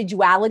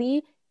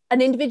individuality, an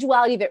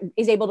individuality that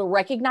is able to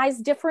recognize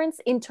difference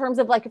in terms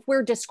of, like, if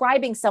we're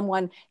describing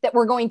someone that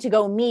we're going to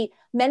go meet,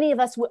 many of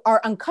us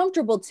are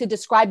uncomfortable to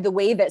describe the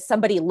way that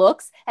somebody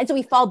looks. And so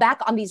we fall back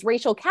on these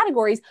racial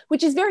categories,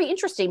 which is very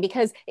interesting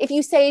because if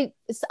you say,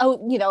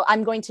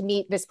 I'm going to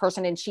meet this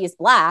person and she is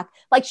Black,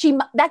 like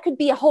that could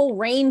be a whole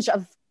range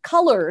of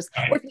colors.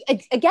 Or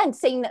again,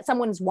 saying that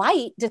someone's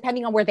white,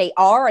 depending on where they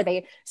are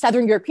they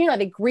Southern European, are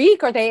they Greek,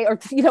 that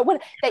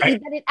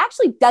it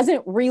actually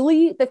doesn't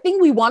really, the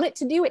thing we want it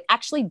to do, it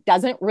actually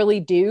doesn't really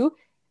do.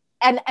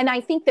 And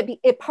I think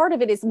that part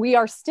of it is we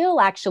are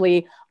still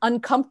actually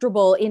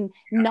uncomfortable in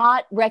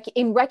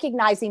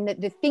recognizing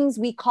that the things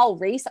we call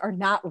race are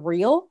not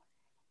real.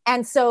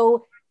 And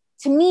so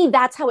to me,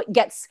 that's how it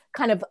gets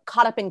kind of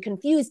caught up and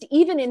confused,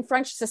 even in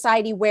French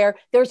society, where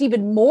there's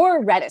even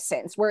more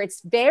reticence, where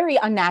it's very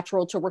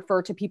unnatural to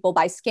refer to people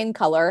by skin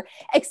color,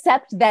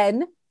 except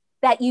then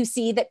that you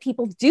see that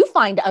people do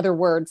find other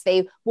words.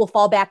 They will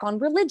fall back on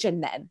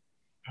religion then.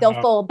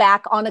 They'll fall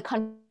back on a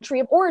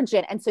country of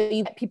origin. And so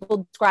you get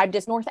people described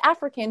as North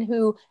African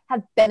who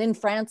have been in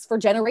France for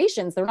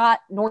generations. They're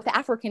not North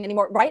African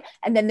anymore, right?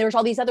 And then there's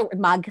all these other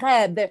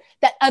Maghreb,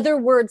 that other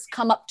words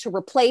come up to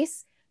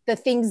replace the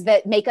things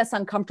that make us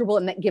uncomfortable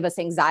and that give us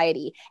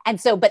anxiety.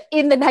 And so, but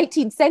in the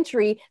 19th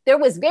century, there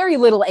was very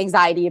little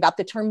anxiety about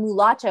the term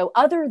mulatto,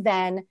 other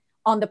than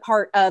on the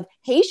part of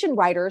Haitian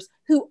writers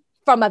who,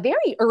 from a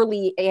very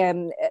early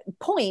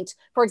point,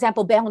 for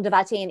example, Baron de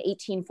Vathey in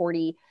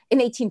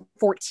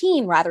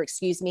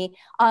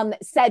 1814,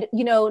 said,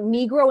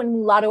 Negro and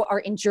mulatto are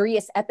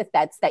injurious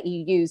epithets that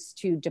you use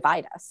to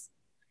divide us.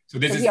 So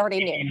this is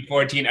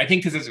 1814. I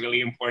think this is really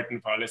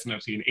important for our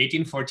listeners. In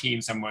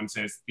 1814, someone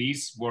says,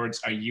 these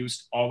words are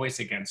used always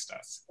against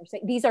us.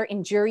 These are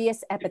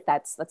injurious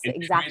epithets. That's the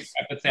exact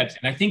epithets.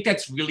 And I think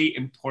that's really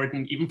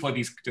important, even for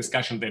these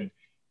discussions that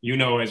you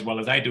know as well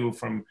as I do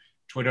from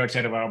Twitter, et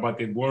cetera, about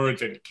the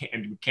words and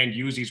we can't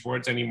use these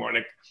words anymore.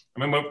 Like,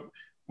 I remember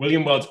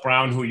William Wells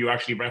Brown, who you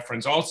actually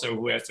reference also,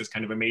 who has this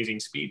kind of amazing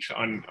speech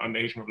on the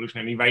Haitian Revolution,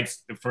 and he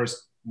writes the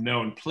first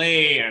known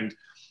play, and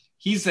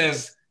he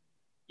says,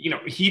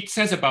 he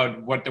says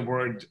about what the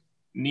word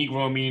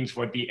Negro means,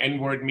 what the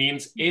N-word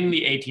means in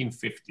the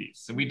 1850s.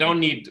 So we don't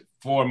need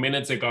 4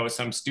 minutes ago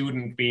some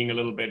student being a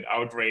little bit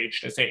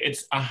outraged to say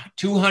it's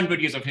 200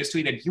 years of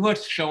history that you are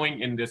showing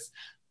in this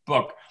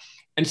book.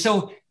 And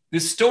so the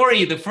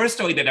first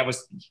story that I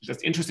was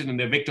just interested in,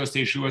 the Victor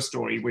Séjour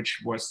story,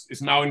 which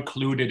is now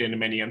included in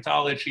many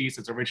anthologies.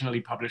 It's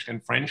originally published in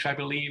French, I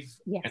believe,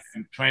 yes,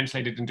 and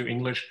translated into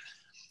English.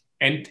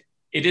 And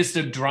it is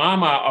the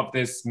drama of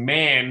this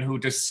man who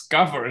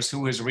discovers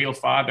who his real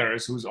father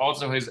is, who's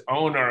also his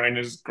owner,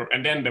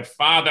 and then the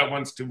father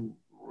wants to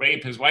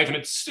rape his wife, and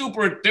it's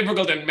super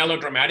difficult and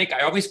melodramatic.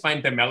 I always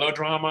find the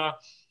melodrama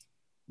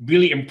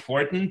really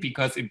important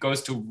because it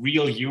goes to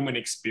real human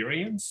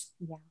experience.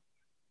 Yeah.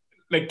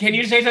 Like, can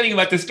you say something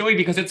about the story?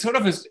 Because it's sort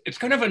of it's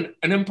kind of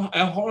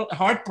a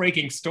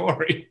heartbreaking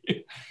story.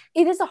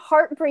 It is a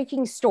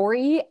heartbreaking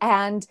story,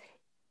 and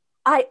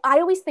I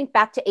always think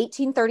back to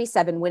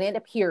 1837 when it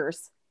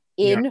appears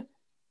in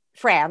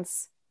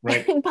France,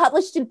 right, and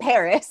published in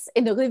Paris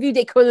in the Revue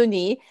des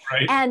Colonies.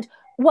 Right. And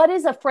what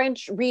is a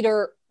French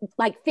reader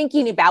like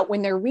thinking about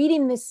when they're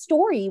reading this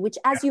story, which,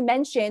 as you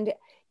mentioned,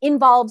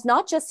 involves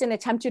not just an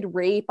attempted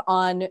rape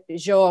on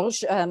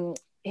Georges,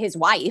 his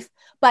wife,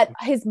 but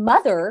his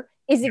mother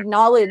is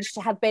acknowledged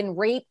to have been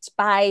raped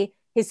by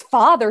his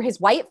father, his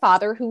white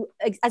father, who,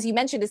 as you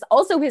mentioned, is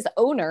also his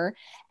owner.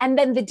 And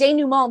then the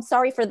denouement,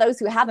 sorry for those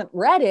who haven't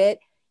read it,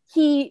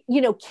 he,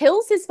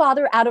 kills his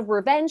father out of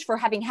revenge for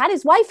having had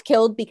his wife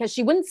killed because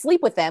she wouldn't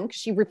sleep with him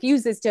because she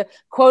refuses to,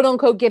 quote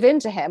unquote, give in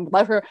to him,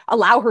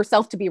 allow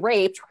herself to be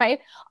raped, right?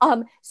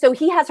 So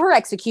he has her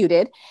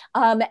executed,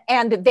 and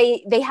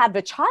they have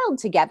a child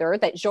together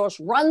that Georges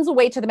runs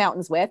away to the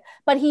mountains with,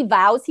 but he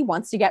vows he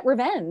wants to get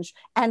revenge.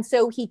 And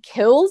so he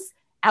kills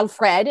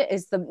Alfred,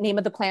 is the name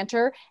of the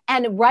planter.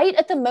 And right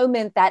at the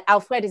moment that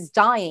Alfred is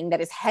dying, that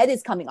his head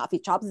is coming off, he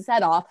chops his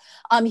head off,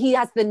 he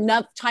has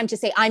enough time to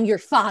say, "I'm your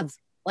father,"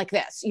 like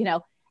this,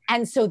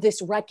 And so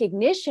this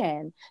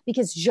recognition,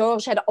 because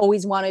Georges had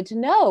always wanted to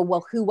know,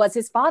 well, who was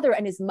his father?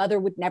 And his mother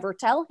would never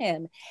tell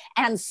him.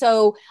 And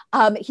so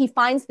he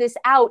finds this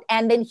out,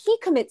 and then he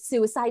commits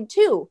suicide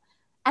too.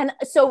 And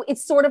so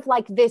it's sort of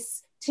like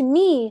this, to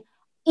me,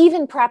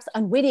 even perhaps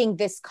unwitting,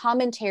 this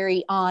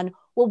commentary on,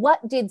 well,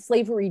 what did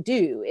slavery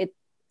do? It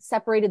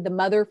separated the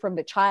mother from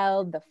the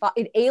child,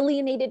 it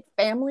alienated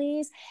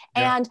families,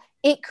 and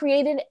it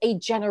created a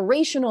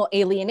generational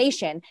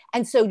alienation.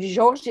 And so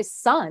Georges'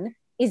 son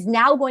is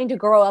now going to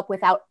grow up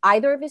without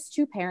either of his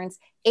two parents,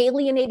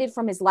 alienated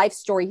from his life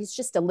story. He's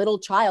just a little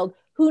child.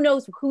 Who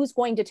knows who's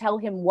going to tell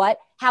him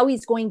how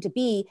he's going to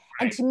be.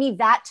 Right. And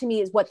to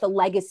me is what the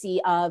legacy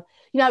of,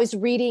 I was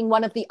reading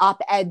one of the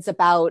op-eds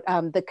about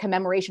the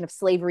commemoration of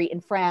slavery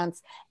in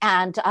France,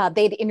 and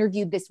they'd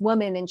interviewed this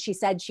woman, and she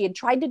said she had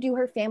tried to do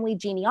her family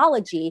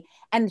genealogy,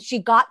 and she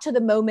got to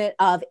the moment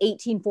of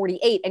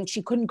 1848, and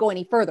she couldn't go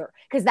any further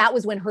because that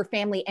was when her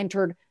family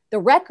entered the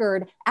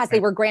record as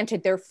they were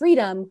granted their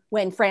freedom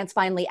when France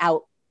finally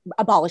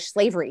abolished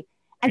slavery.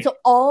 And so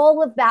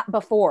all of that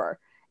before,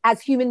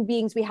 as human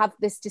beings, we have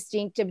this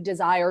distinctive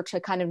desire to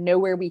kind of know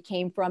where we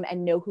came from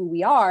and know who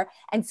we are.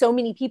 And so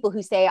many people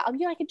who say,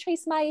 I can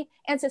trace my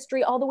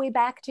ancestry all the way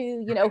back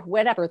to,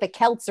 whatever, the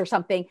Celts or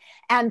something.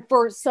 And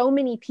for so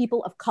many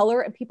people of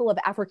color and people of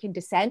African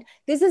descent,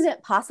 this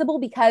isn't possible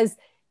because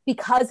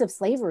of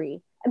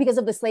slavery and because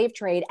of the slave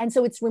trade. And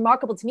so it's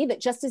remarkable to me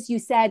that, just as you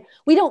said,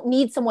 we don't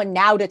need someone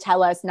now to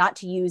tell us not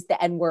to use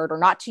the N-word or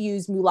not to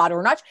use mulatto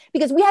or not,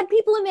 because we had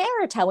people in the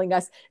era telling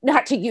us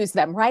not to use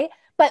them, right?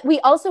 But we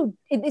also,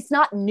 it's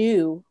not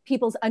new.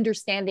 People's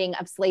understanding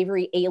of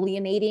slavery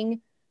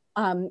alienating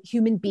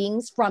human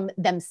beings from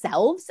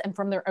themselves and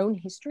from their own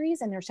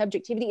histories and their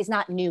subjectivity is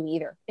not new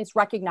either. It's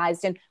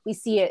recognized, and we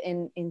see it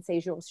in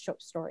Séjour's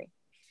story.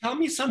 Tell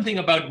me something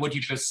about what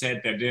you just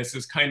said, that there's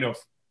this kind of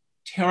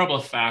terrible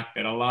fact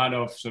that a lot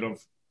of sort of,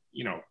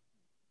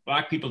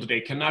 Black people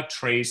today cannot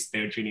trace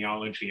their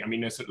genealogy. I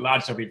mean, there's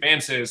lots of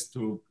advances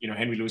through,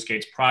 Henry Louis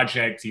Gates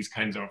projects, these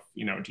kinds of,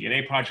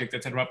 DNA projects,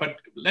 et cetera. But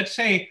let's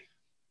say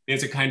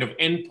there's a kind of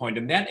endpoint,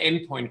 and that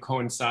endpoint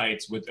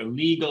coincides with a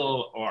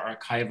legal or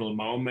archival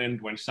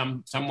moment when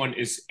someone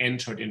is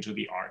entered into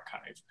the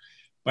archive.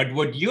 But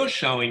what you're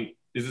showing,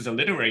 this is a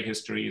literary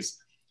history, is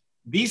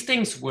these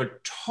things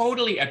were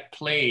totally at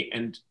play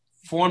and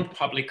formed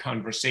public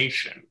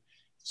conversation.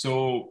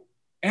 So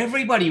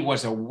everybody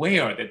was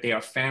aware that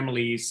their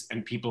families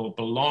and people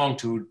belong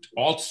to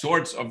all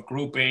sorts of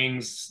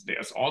groupings.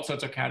 There's all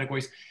sorts of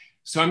categories.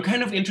 So I'm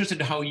kind of interested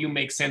in how you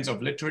make sense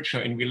of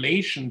literature in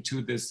relation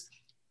to this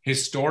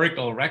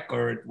historical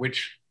record,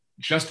 which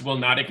just will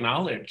not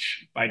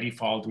acknowledge by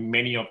default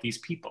many of these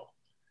people.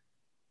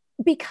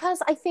 Because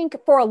I think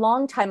for a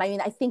long time, I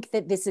mean, I think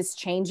that this is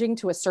changing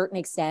to a certain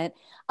extent,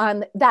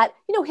 that,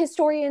 you know,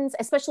 historians,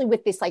 especially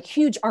with this like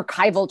huge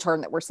archival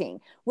turn that we're seeing,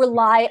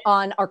 rely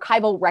on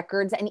archival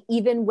records. And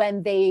even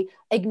when they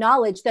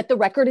acknowledge that the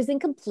record is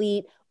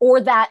incomplete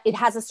or that it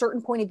has a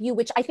certain point of view,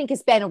 which I think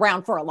has been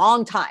around for a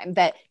long time,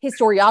 that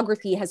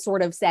historiography has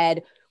sort of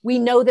said, we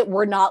know that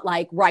we're not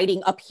like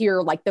writing up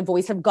here like the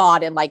voice of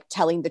God and like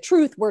telling the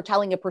truth. We're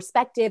telling a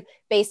perspective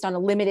based on a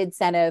limited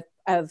set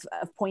of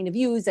point of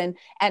views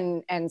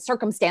and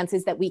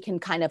circumstances that we can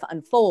kind of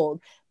unfold.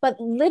 But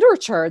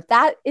literature,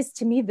 that is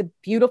to me the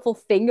beautiful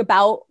thing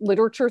about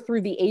literature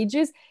through the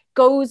ages,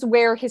 goes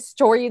where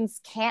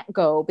historians can't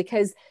go,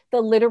 because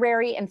the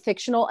literary and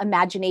fictional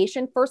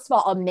imagination, first of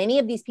all, many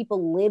of these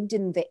people lived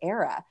in the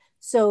era.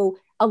 So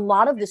a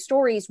lot of the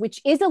stories,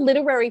 which is a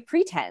literary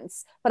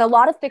pretense, but a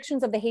lot of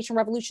fictions of the Haitian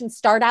Revolution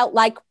start out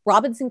like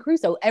Robinson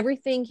Crusoe.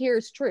 Everything here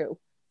is true.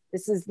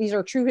 These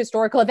are true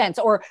historical events,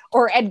 or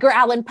Edgar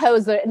Allan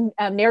Poe's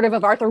narrative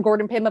of Arthur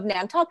Gordon Pym of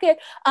Nantucket.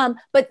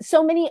 But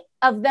so many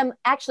of them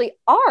actually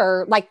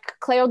are, like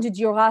Claire de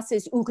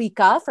Duras'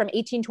 Ourika from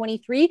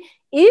 1823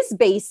 is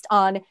based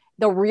on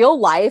the real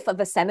life of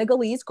a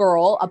Senegalese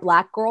girl, a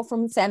Black girl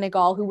from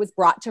Senegal who was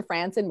brought to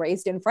France and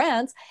raised in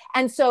France.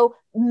 And so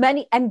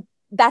many, and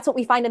that's what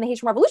we find in the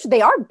Haitian Revolution.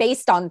 They are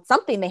based on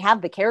something. They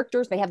have the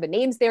characters, they have the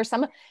names there.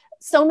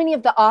 So many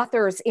of the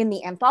authors in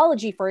the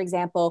anthology, for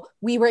example,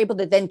 we were able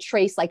to then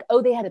trace like,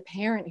 oh, they had a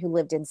parent who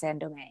lived in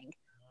Saint-Domingue.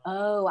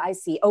 Oh, I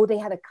see. Oh, they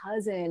had a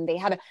cousin. They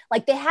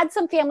had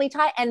some family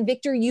tie. And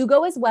Victor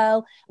Hugo as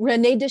well.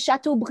 René de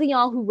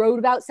Chateaubriand, who wrote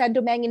about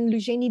Saint-Domingue in Le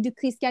Génie du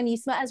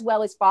Christianisme as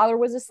well. His father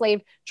was a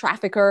slave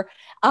trafficker.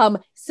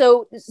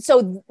 So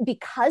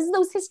because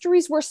those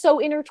histories were so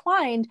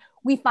intertwined,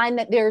 we find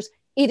that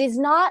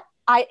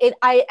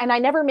I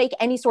never make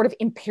any sort of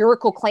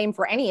empirical claim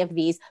for any of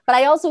these, but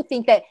I also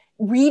think that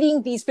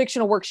reading these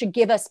fictional works should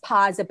give us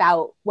pause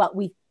about what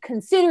we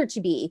consider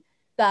to be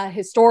the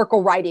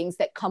historical writings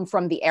that come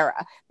from the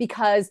era,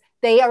 because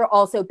they are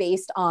also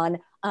based on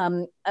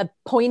a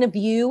point of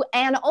view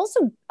and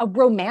also a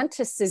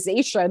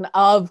romanticization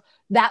of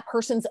that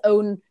person's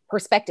own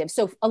perspective.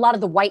 So a lot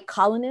of the white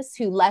colonists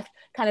who left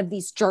kind of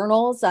these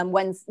journals,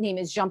 one's name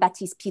is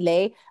Jean-Baptiste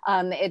Pillet.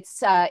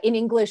 It's in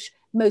English,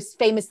 most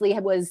famously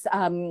was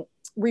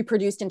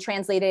reproduced and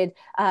translated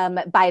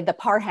by the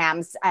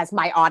Parhams as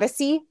My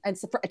Odyssey.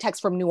 It's a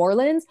text from New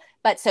Orleans.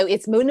 But so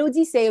it's Mon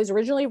Odyssée. It was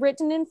originally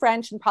written in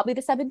French in probably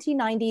the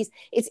 1790s.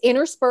 It's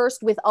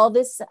interspersed with all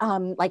this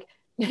like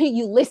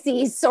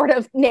Ulysses sort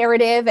of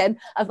narrative and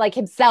of like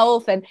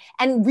himself, and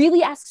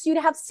really asks you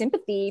to have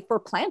sympathy for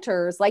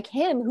planters like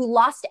him who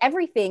lost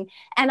everything.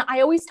 And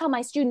I always tell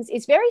my students,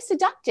 it's very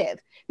seductive,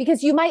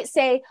 because you might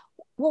say,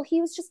 well,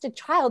 he was just a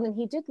child and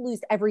he did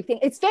lose everything.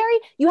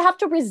 You have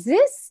to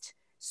resist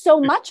so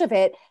much of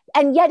it.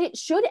 And yet it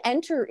should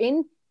enter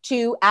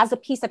into as a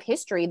piece of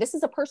history. This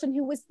is a person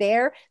who was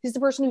there. This is a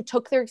person who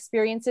took their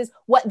experiences.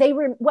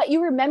 What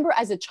you remember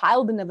as a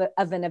child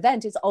of an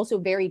event is also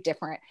very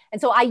different.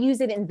 And so I use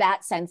it in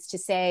that sense to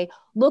say,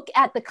 look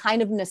at the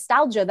kind of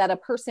nostalgia that a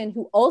person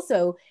who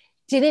also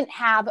didn't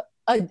have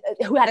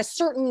who had a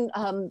certain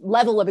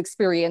level of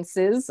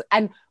experiences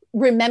and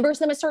remembers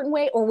them a certain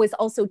way, or was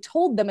also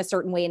told them a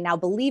certain way and now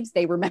believes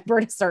they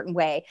remembered a certain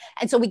way.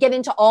 And so we get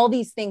into all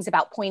these things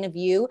about point of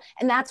view.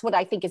 And that's what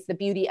I think is the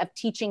beauty of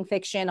teaching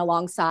fiction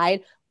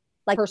alongside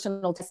like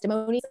personal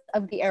testimonies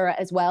of the era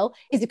as well,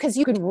 is because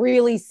you can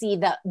really see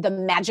the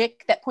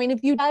magic that point of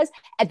view does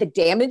and the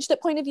damage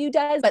that point of view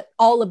does, but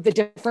all of the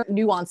different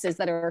nuances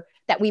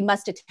that we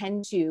must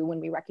attend to when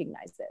we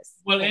recognize this.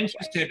 Well, and you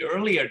said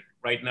earlier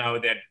right now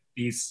that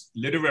these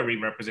literary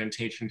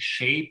representations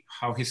shape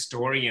how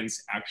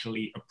historians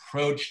actually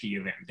approach the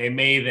event. They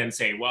may then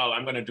say, well,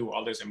 I'm going to do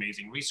all this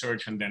amazing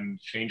research and then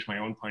change my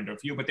own point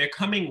of view, but they're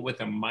coming with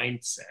a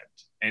mindset.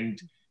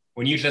 And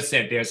when you just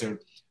said there's a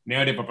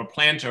narrative of a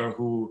planter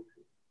who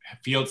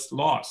feels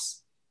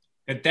loss,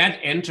 that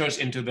enters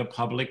into the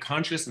public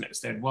consciousness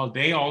that, well,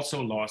 they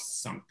also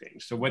lost something.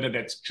 So whether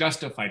that's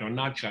justified or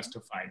not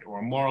justified,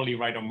 or morally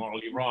right or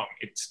morally wrong,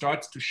 it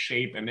starts to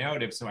shape a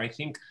narrative. So I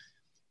think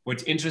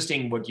what's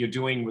interesting, what you're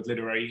doing with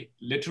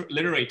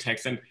literary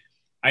text, and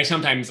I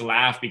sometimes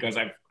laugh because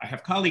I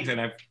have colleagues, and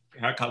I've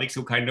had colleagues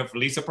who kind of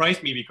really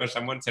surprised me, because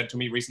someone said to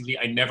me recently,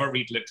 I never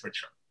read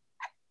literature.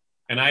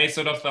 And I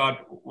sort of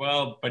thought,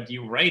 well, but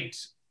you write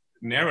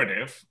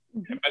narrative,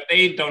 but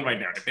they don't write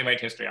narrative, they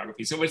write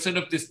historiography. So it's sort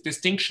of this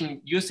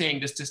distinction, you're saying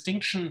this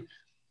distinction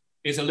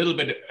is a little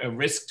bit a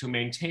risk to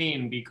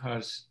maintain,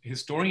 because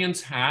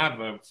historians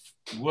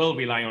will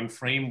rely on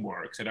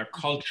frameworks that are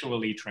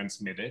culturally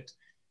transmitted,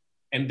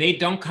 and they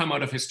don't come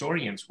out of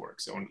historians'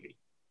 works only.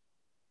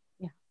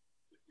 Yeah.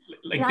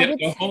 Like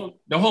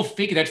the whole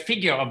figure, that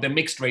figure of the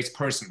mixed race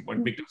person, what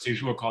Victor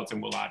Séjour calls a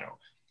mulatto,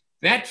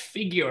 that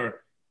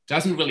figure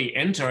doesn't really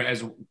enter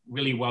as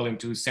really well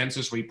into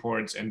census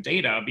reports and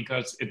data,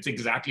 because it's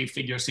exactly a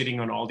figure sitting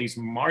on all these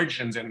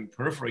margins and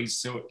peripheries.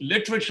 So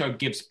literature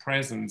gives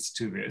presence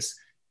to this.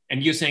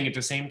 And you're saying at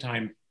the same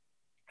time,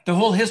 the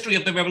whole history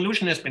of the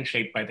revolution has been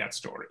shaped by that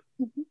story.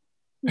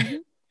 Mm-hmm. Mm-hmm.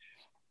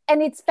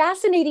 And it's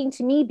fascinating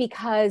to me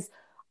because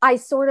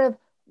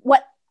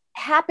what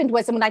happened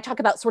was, and when I talk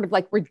about sort of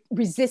like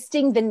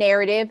resisting the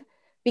narrative,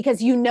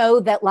 because you know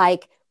that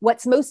like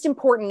what's most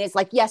important is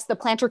like, yes, the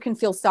planter can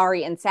feel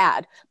sorry and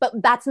sad, but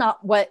that's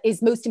not what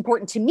is most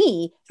important to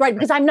me, right?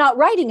 Because I'm not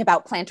writing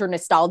about planter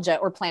nostalgia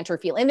or planter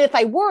feel. And if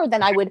I were,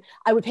 then I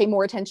would pay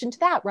more attention to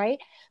that, right?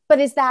 But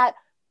is that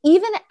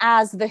even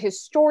as the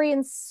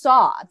historians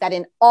saw that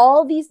in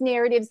all these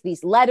narratives,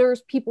 these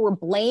letters, people were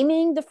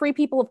blaming the free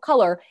people of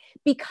color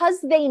because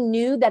they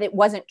knew that it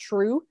wasn't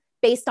true,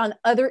 based on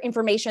other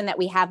information that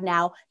we have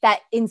now, that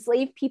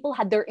enslaved people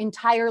had their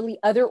entirely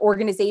other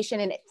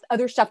organization and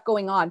other stuff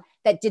going on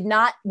that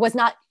was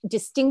not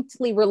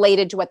distinctly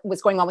related to what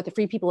was going on with the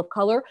free people of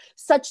color,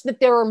 such that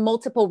there were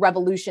multiple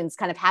revolutions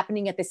kind of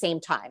happening at the same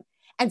time.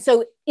 And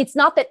so it's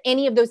not that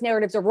any of those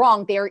narratives are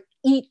wrong. They're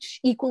each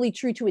equally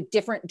true to a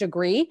different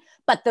degree,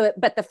 but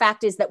the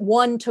fact is that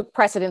one took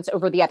precedence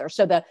over the other.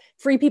 So the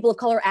free people of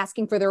color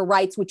asking for their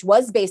rights, which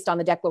was based on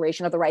the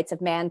Declaration of the Rights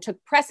of Man,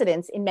 took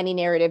precedence in many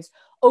narratives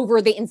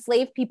over the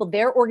enslaved people,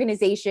 their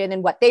organization,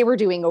 and what they were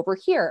doing over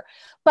here.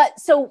 But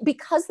so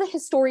because the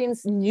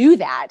historians knew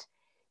that,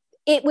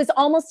 it was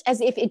almost as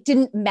if it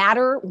didn't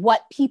matter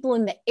what people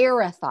in the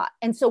era thought.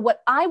 And so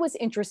what I was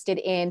interested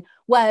in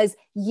was,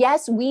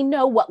 yes, we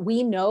know what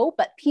we know,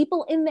 but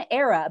people in the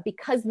era,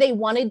 because they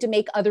wanted to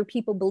make other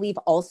people believe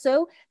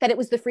also that it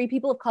was the free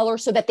people of color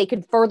so that they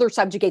could further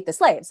subjugate the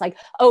slaves. Like,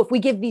 oh, if we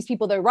give these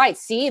people their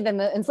rights, see, then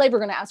the enslaved are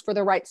going to ask for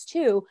their rights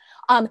too.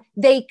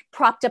 They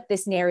propped up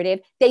this narrative.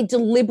 They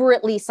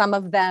deliberately, some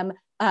of them,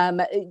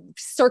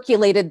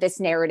 circulated this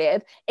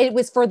narrative. It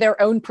was for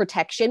their own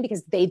protection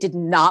because they did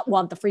not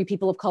want the free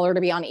people of color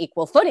to be on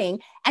equal footing.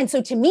 And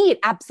so to me, it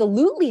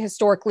absolutely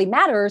historically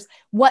matters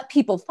what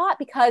people thought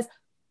because,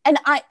 and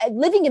I,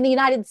 living in the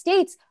United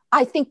States,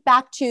 I think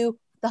back to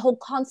the whole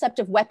concept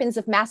of weapons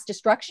of mass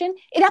destruction.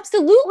 It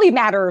absolutely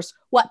matters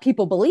what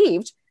people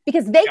believed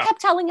because they kept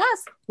telling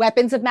us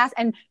weapons of mass.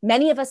 And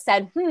many of us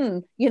said,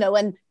 and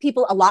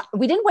people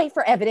we didn't wait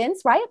for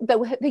evidence, right?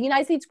 The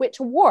United States went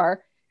to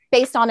war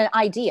based on an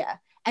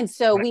idea. And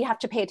so we have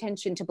to pay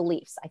attention to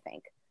beliefs, I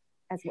think,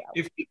 as well.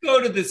 If we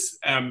go to this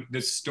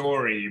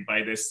story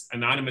by this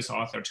anonymous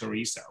author,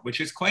 Teresa,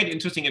 which is quite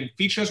interesting and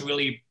features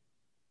really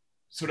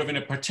sort of in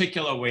a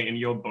particular way in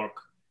your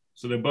book.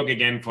 So the book,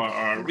 again, for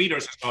our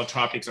readers is called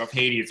Tropics of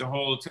Haiti. It's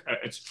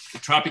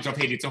Tropics of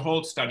Haiti. It's a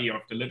whole study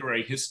of the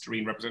literary history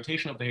and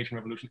representation of the Haitian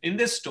Revolution. In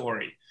this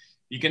story,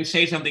 you can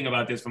say something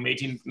about this from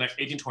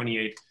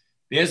 1828.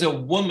 There's a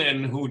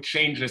woman who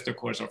changes the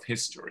course of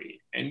history.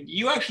 And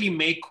you actually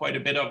make quite a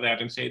bit of that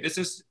and say, this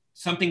is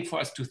something for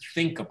us to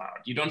think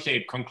about. You don't say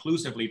it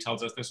conclusively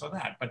tells us this or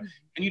that, but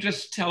can you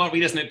just tell our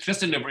readers, and it's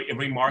just a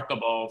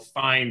remarkable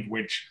find,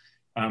 which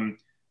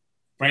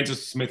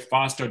Frances Smith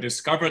Foster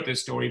discovered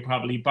this story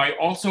probably by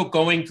also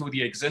going through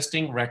the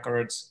existing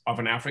records of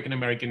an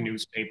African-American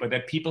newspaper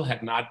that people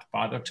had not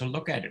bothered to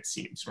look at, it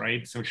seems,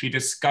 right? So she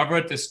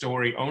discovered the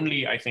story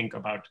only, I think,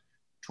 about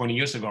 20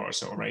 years ago or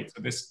so, right?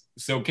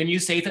 So can you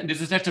say that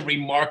this is such a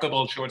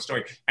remarkable short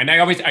story? And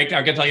I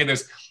can tell you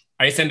this,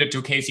 I sent it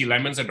to Casey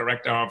Lemons, the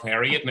director of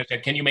Harriet, and I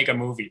said, can you make a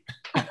movie?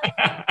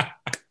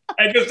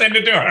 I just sent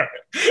it to her.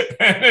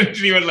 And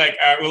she was like,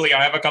 Uli,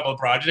 I have a couple of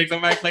projects on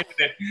my plate.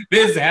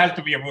 This has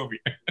to be a movie.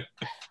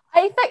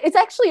 I think it's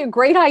actually a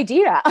great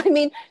idea. I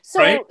mean,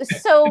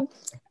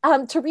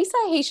 Teresa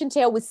Haitian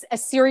Tale was a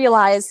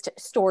serialized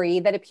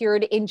story that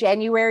appeared in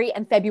January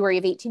and February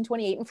of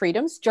 1828 in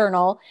Freedom's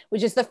Journal,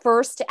 which is the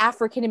first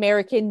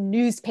African-American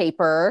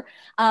newspaper.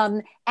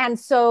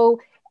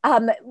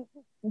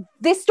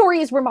 This story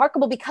is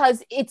remarkable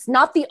because it's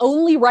not the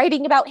only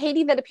writing about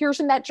Haiti that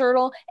appears in that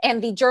journal.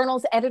 And the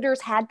journal's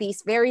editors had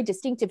these very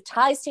distinctive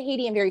ties to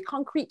Haiti and very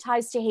concrete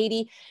ties to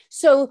Haiti.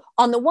 So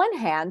on the one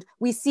hand,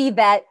 we see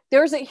that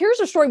here's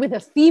a story with a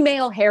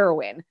female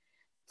heroine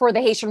for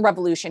the Haitian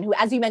Revolution, who,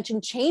 as you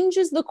mentioned,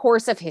 changes the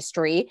course of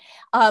history.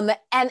 And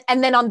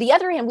then on the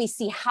other hand, we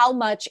see how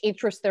much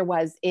interest there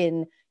was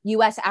in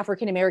U.S.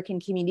 African-American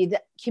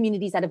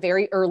communities at a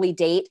very early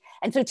date.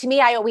 And so to me,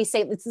 I always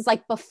say this is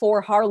like before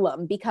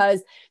Harlem,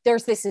 because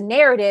there's this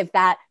narrative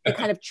that the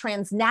kind of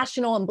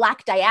transnational and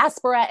Black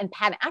diaspora and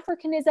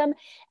Pan-Africanism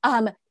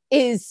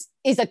is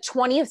a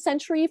 20th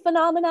century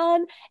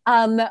phenomenon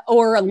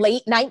or a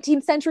late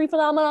 19th century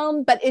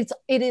phenomenon, but it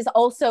is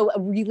also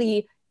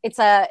it's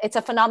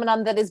a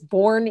phenomenon that is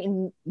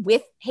born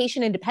with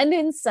Haitian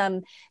independence.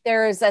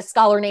 There's a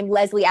scholar named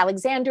Leslie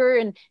Alexander,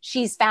 and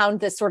she's found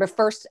this sort of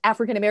first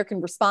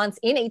African-American response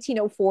in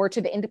 1804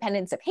 to the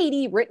independence of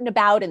Haiti, written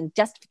about and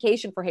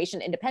justification for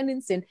Haitian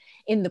independence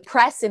in the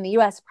press, in the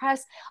US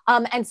press.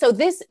 And so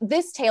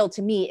this tale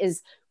to me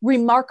is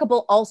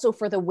remarkable also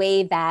for the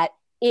way that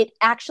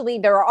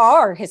there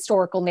are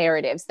historical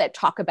narratives that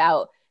talk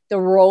about the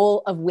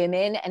role of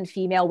women and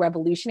female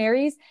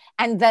revolutionaries,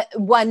 and that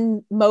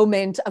one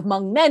moment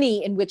among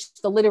many in which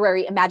the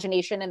literary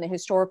imagination and the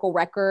historical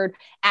record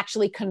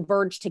actually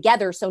converge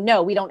together. So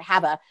no, we don't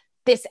have a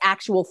this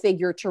actual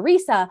figure,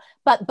 Teresa,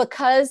 but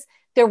because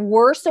there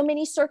were so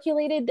many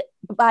circulated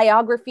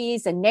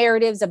biographies and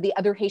narratives of the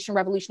other Haitian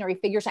revolutionary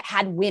figures that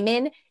had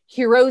women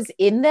heroes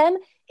in them,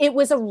 it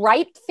was a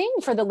ripe thing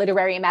for the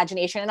literary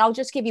imagination. And I'll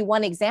just give you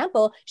one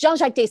example.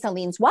 Jean-Jacques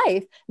Dessalines'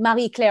 wife,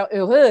 Marie-Claire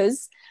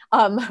Heureuse,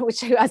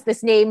 which has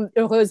this name,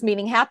 heureuse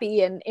meaning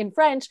happy in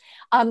French,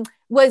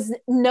 was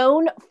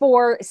known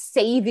for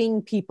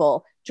saving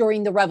people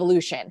during the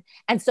revolution.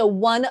 And so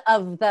one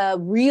of the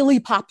really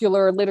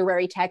popular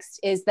literary texts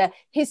is the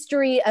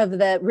history of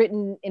the,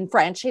 written in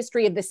French,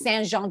 history of the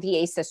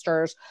Saint-Janvier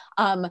sisters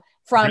from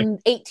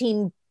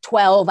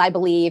 1812, I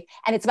believe.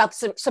 And it's about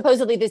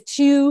supposedly the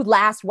two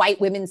last white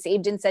women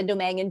saved in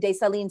Saint-Domingue, and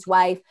Dessalines'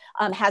 wife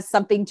has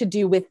something to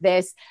do with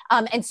this.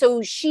 And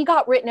so she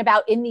got written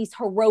about in these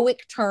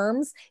heroic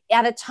terms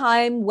at a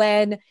time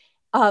when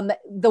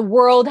the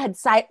world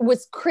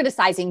was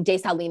criticizing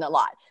Dessalines a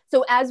lot.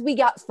 So as we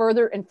got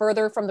further and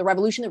further from the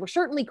revolution, there were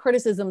certainly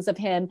criticisms of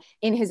him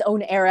in his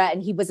own era,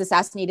 and he was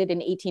assassinated in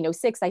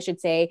 1806, I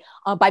should say,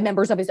 by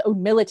members of his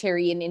own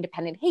military in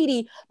independent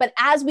Haiti. But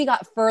as we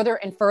got further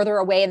and further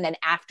away, and then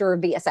after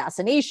the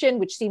assassination,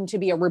 which seemed to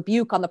be a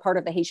rebuke on the part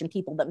of the Haitian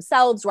people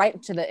themselves,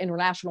 right, to the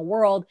international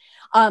world,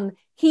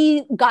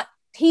 he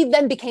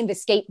then became the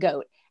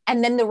scapegoat.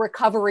 And then the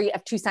recovery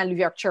of Toussaint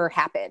Louverture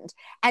happened.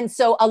 And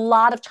so a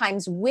lot of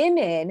times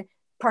women,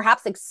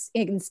 perhaps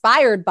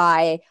inspired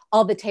by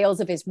all the tales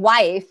of his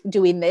wife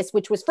doing this,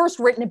 which was first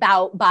written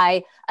about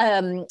by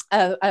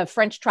a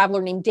French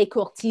traveler named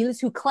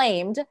Descourtils, who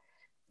claimed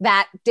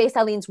that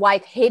Dessalines'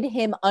 wife hid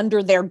him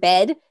under their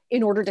bed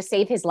in order to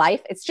save his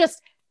life. It's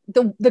just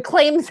the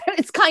claims,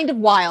 it's kind of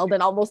wild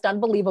and almost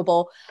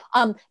unbelievable.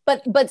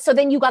 But so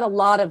then you got a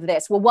lot of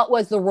this. Well, what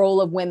was the role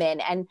of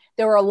women? And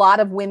there were a lot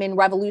of women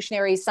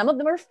revolutionaries. Some of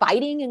them are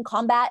fighting in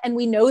combat. And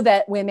we know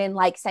that women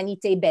like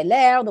Sanité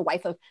Belair, the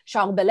wife of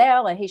Charles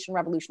Belair, a Haitian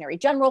revolutionary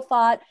general,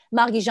 fought.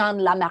 Marie-Jeanne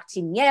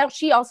Lamartinière,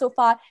 she also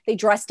fought. They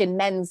dressed in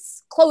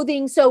men's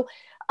clothing. So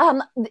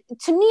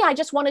to me, I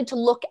just wanted to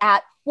look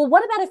at, well,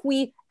 what about if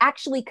we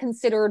actually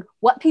considered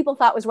what people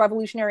thought was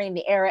revolutionary in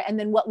the era, and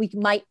then what we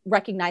might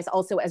recognize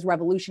also as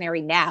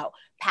revolutionary now,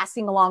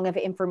 passing along of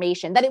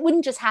information, that it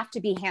wouldn't just have to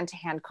be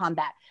hand-to-hand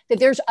combat, that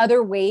there's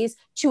other ways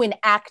to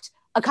enact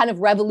a kind of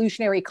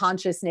revolutionary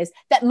consciousness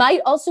that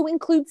might also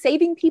include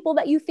saving people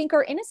that you think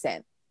are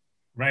innocent.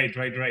 Right.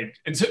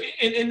 And so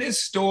in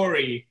this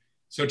story,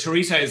 so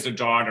Teresa is the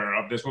daughter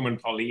of this woman,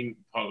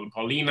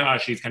 Paulina.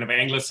 She's kind of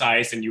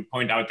anglicized, and you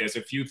point out there's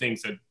a few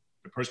things that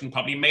the person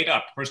probably made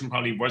up. The person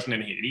probably wasn't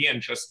in Haiti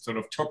and just sort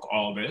of took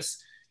all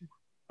this.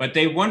 But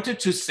they wanted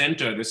to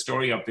center the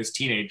story of this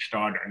teenage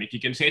daughter. And if you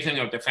can say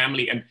something of the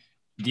family. And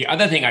the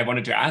other thing I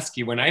wanted to ask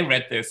you, when I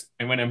read this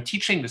and when I'm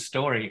teaching the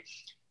story,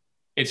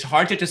 it's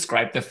hard to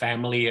describe the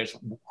family as,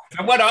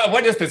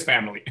 what is this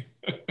family?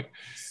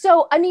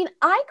 So, I mean,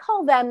 I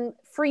call them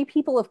free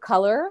people of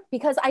color,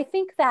 because I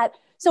think that,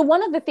 so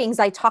one of the things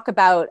I talk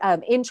about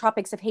in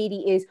Tropics of Haiti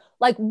is,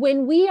 like,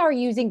 when we are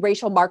using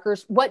racial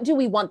markers, what do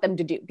we want them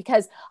to do?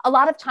 Because a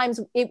lot of times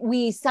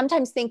we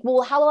sometimes think,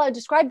 well, how will I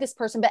describe this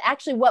person? But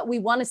actually what we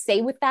want to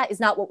say with that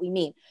is not what we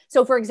mean.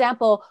 So for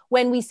example,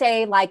 when we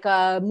say like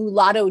a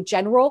mulatto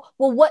general,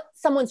 well, what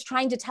someone's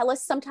trying to tell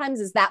us sometimes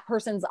is that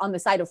person's on the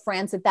side of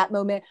France at that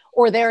moment,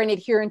 or they're an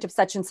adherent of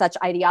such and such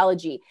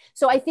ideology.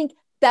 So I think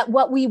that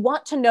what we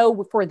want to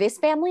know for this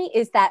family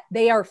is that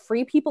they are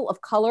free people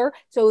of color.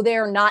 So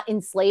they're not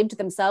enslaved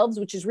themselves,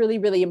 which is really,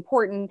 really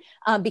important,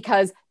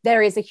 because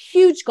there is a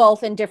huge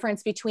gulf and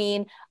difference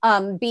between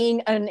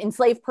being an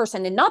enslaved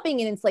person and not being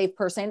an enslaved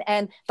person.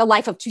 And the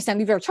life of Toussaint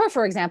Louverture,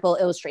 for example,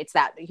 illustrates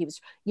that. He was,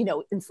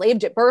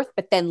 enslaved at birth,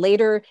 but then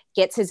later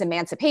gets his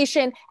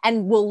emancipation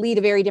and will lead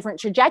a very different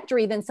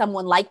trajectory than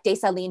someone like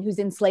Dessalines, who's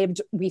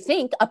enslaved, we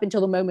think, up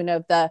until the moment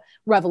of the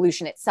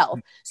revolution itself.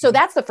 So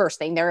that's the first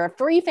thing. They're a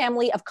free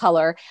family of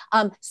color.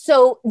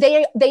 So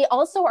they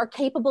also are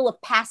capable of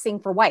passing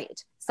for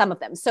white, some of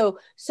them. So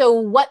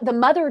what the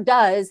mother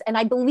does, and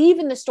I believe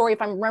in the story,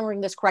 if I'm remembering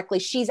this correctly,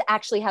 she's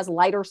actually has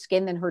lighter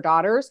skin than her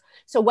daughters.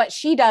 So what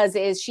she does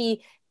is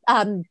she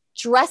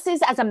dresses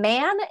as a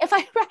man,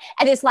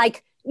 and is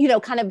like,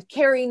 kind of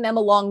carrying them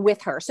along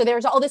with her. So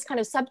there's all this kind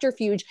of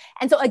subterfuge.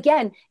 And so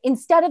again,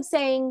 instead of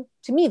saying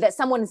to me that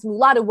someone is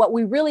mulatto, what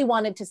we really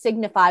wanted to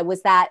signify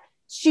was that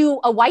to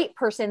a white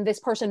person, this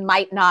person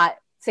might not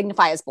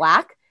signify as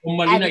Black. Well,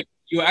 Marlena,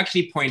 you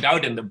actually point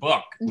out in the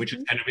book, which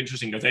is kind of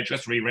interesting because I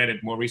just reread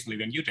it more recently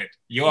than you did,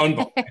 your own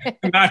book.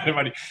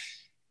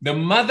 The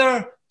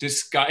mother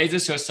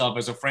disguises herself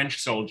as a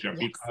French soldier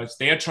because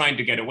they are trying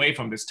to get away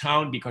from this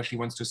town because she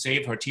wants to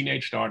save her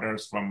teenage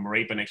daughters from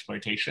rape and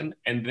exploitation.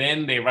 And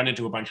then they run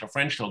into a bunch of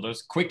French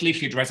soldiers. Quickly,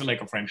 she dresses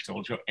like a French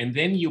soldier. And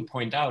then you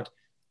point out,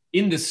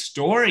 in the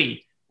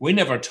story, we're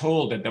never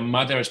told that the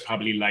mother is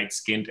probably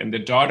light-skinned and the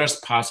daughter's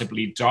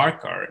possibly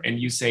darker. And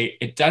you say,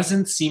 it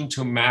doesn't seem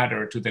to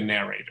matter to the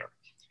narrator.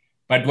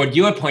 But what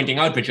you are pointing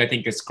out, which I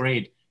think is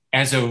great,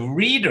 as a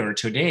reader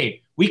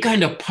today, we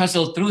kind of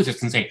puzzle through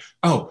this and say,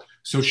 oh,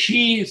 So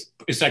she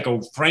is like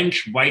a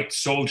French white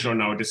soldier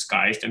now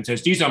disguised and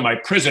says, these are my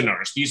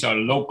prisoners. These are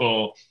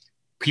local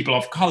people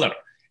of color.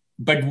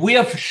 But we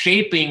are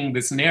shaping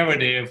this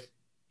narrative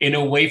in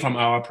a way from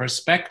our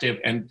perspective.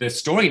 And the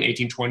story in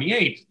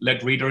 1828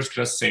 let readers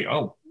just say,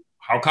 oh,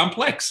 how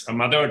complex. A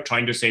mother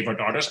trying to save her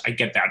daughters. I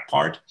get that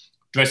part.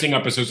 Dressing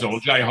up as a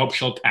soldier. I hope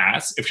she'll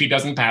pass. If she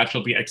doesn't pass,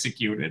 she'll be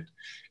executed.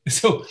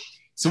 So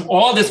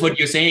all this, what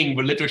you're saying,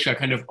 where literature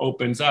kind of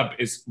opens up,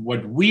 is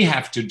what we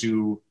have to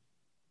do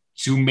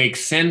to make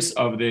sense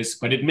of this.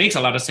 But it makes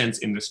a lot of sense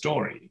in the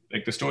story.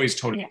 Like the story is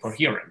totally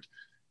coherent.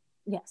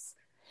 Yes.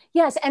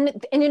 Yes.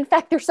 And in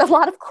fact, there's a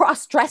lot of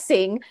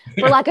cross-dressing,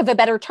 for lack of a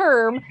better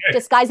term,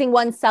 disguising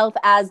oneself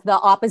as the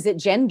opposite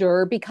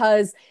gender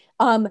because,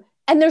 and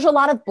there's a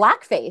lot of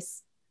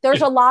blackface.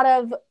 There's a lot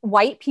of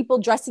white people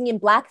dressing in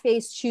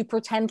blackface to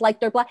pretend like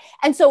they're black.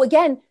 And so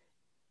again,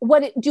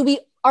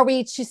 are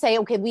we to say,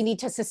 okay, we need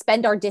to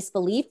suspend our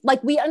disbelief?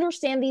 Like we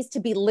understand these to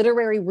be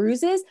literary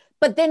ruses,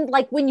 but then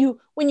like when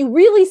you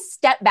really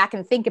step back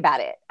and think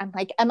about it, I'm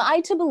like, am I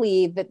to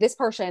believe that this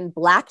person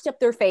blacked up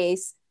their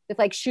face with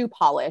like shoe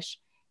polish,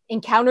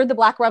 encountered the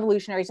Black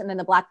revolutionaries, and then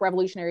the Black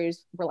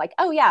revolutionaries were like,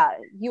 oh yeah,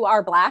 you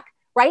are Black,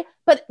 right?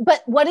 But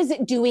what is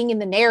it doing in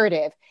the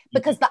narrative?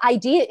 Because the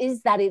idea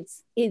is that it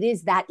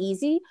is that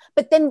easy.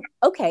 But then,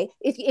 okay,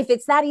 if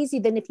it's that easy,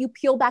 then if you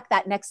peel back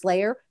that next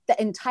layer,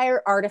 the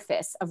entire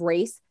artifice of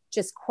race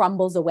just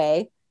crumbles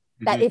away.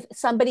 That if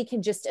somebody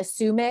can just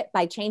assume it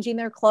by changing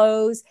their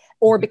clothes,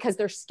 or because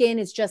their skin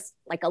is just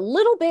like a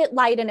little bit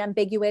light and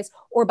ambiguous,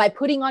 or by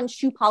putting on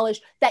shoe polish,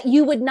 that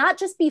you would not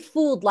just be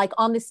fooled like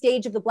on the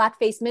stage of the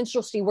blackface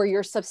minstrelsy where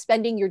you're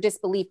suspending your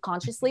disbelief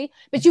consciously,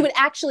 but you would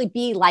actually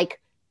be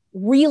like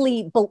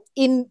really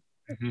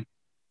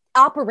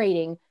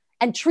operating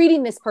and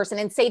treating this person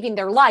and saving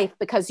their life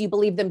because you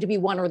believe them to be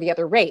one or the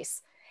other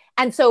race.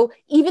 And so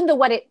even though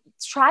what it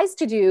tries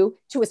to do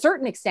to a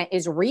certain extent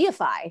is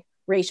reify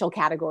racial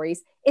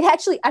categories, it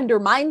actually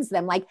undermines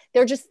them. Like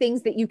they're just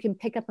things that you can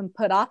pick up and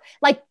put off,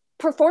 like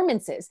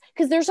performances.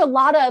 Because there's a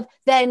lot of,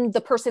 then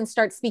the person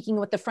starts speaking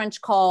what the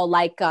French call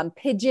like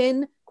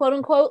pidgin, quote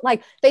unquote,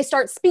 like they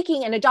start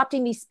speaking and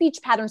adopting these speech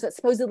patterns that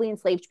supposedly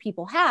enslaved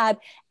people had.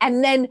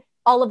 And then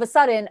all of a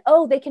sudden,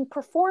 oh, they can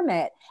perform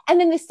it. And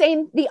then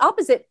the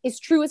opposite is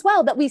true as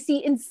well, that we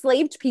see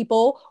enslaved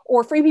people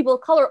or free people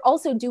of color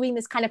also doing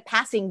this kind of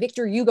passing.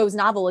 Victor Hugo's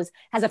novel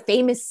has a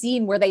famous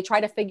scene where they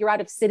try to figure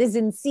out if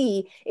Citizen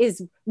C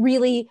is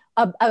really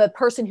a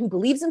person who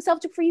believes himself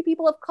to free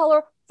people of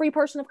color, free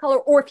person of color,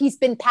 or if he's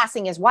been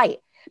passing as white,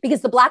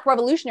 because the Black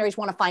revolutionaries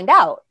want to find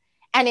out.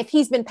 And if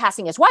he's been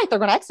passing as white, they're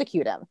going to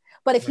execute him.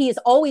 But if he has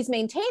always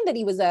maintained that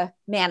he was a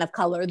man of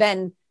color,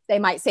 then they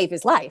might save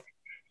his life.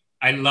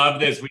 I love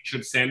this. We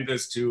should send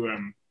this to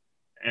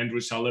Andrew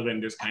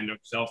Sullivan, this kind of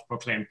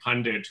self-proclaimed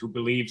pundit who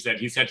believes that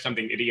he said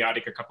something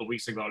idiotic a couple of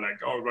weeks ago, like,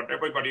 oh, what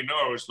everybody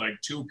knows, like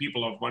two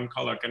people of one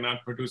color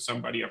cannot produce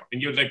somebody of,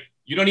 and you're like,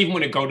 you don't even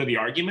want to go to the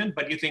argument,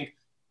 but you think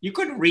you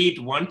could read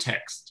one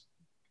text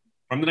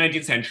from the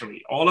 19th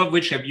century, all of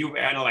which you've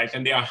analyzed,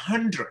 and there are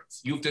hundreds,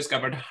 you've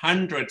discovered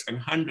hundreds and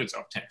hundreds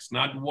of texts,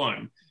 not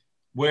one,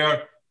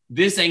 where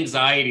this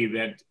anxiety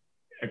that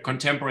a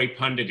contemporary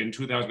pundit in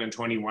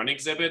 2021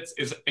 exhibits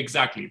is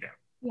exactly there.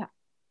 Yeah.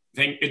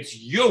 Saying it's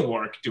your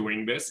work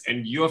doing this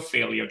and your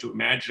failure to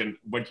imagine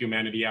what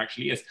humanity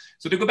actually is.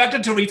 So to go back to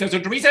Teresa, so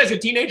Teresa is a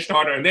teenage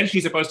daughter, and then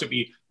she's supposed to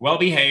be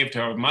well-behaved,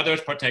 her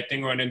mother's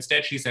protecting her, and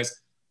instead she says,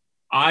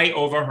 I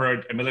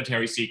overheard a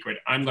military secret.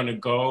 I'm gonna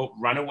go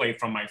run away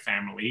from my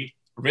family,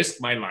 risk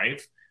my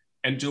life,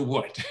 and do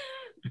what?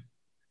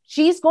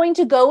 She's going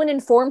to go and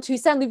inform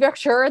Toussaint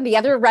Louverture and the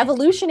other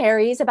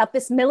revolutionaries about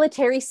this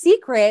military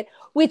secret,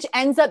 which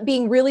ends up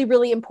being really,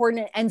 really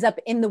important. It ends up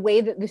in the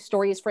way that the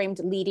story is framed,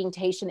 leading to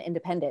Haitian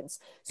independence.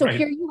 So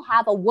Here you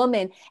have a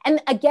woman.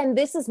 And again,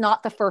 this is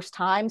not the first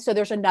time. So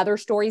there's another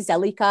story,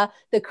 Zelika,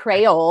 the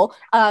Creole,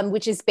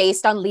 which is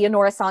based on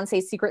Leonora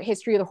Sanse's Secret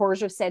History of the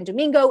Horrors of San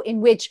Domingo,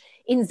 in which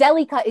in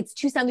Zelika, it's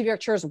Toussaint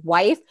Louverture's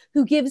wife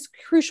who gives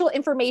crucial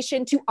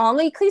information to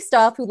Henri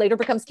Christophe, who later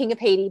becomes king of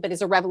Haiti, but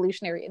is a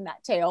revolutionary in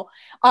that tale,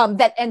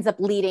 that ends up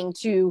leading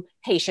to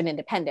Haitian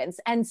independence.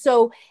 And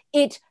so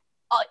it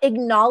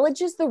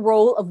acknowledges the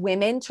role of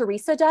women,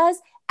 Teresa does,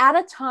 at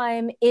a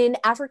time in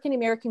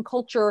African-American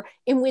culture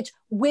in which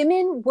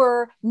women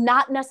were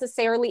not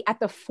necessarily at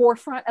the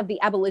forefront of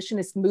the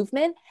abolitionist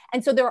movement.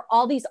 And so there are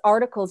all these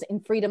articles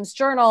in Freedom's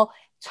Journal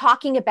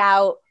talking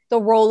about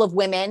the role of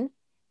women,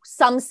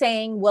 some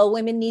saying, well,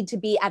 women need to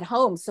be at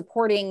home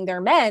supporting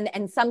their men,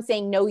 and some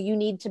saying, no, you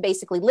need to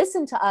basically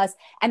listen to us.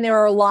 And there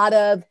are a lot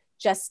of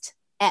just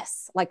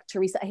S, like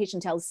Teresa Haitian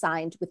Tales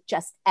signed with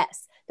just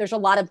S. There's a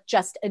lot of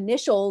just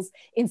initials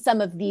in some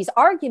of these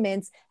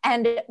arguments,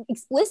 and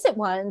explicit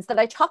ones that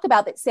I talk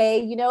about that say,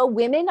 you know,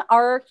 women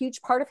are a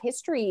huge part of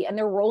history and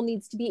their role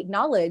needs to be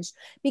acknowledged,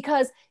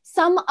 because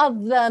some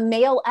of the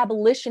male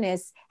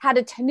abolitionists had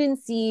a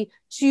tendency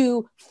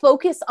to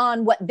focus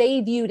on what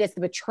they viewed as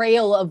the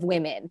betrayal of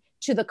women,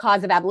 to the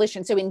cause of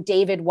abolition. So in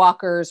David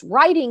Walker's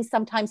writing,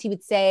 sometimes he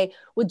would say,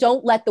 well,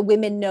 don't let the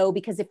women know,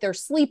 because if they're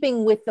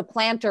sleeping with the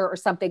planter or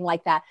something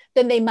like that,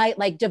 then they might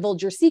like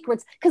divulge your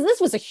secrets. Because this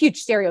was a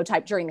huge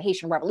stereotype during the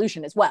Haitian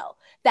Revolution as well,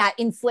 that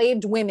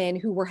enslaved women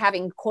who were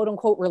having quote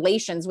unquote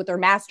relations with their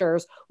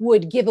masters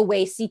would give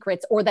away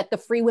secrets, or that the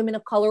free women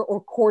of color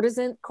or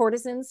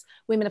courtesans,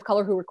 women of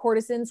color who were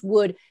courtesans,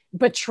 would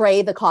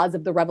betray the cause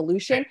of the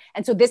revolution.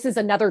 And so this is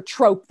another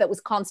trope that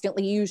was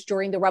constantly used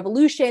during the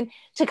revolution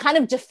to kind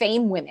of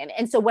defame women.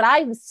 And so what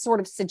I was sort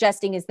of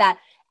suggesting is that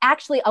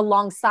actually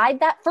alongside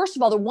that, first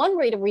of all, the one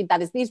way to read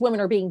that is these women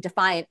are being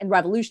defiant and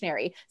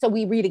revolutionary. So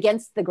we read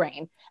against the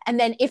grain. And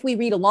then if we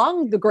read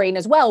along the grain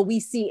as well, we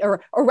see,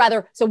 or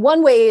rather, so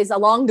one way is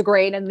along the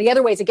grain and the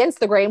other way is against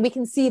the grain. We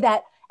can see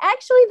that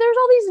actually there's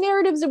all these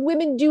narratives of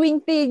women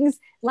doing things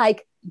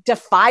like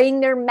defying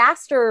their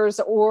masters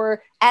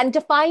and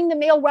defying the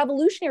male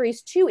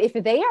revolutionaries too, if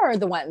they are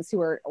the ones who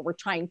were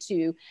trying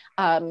to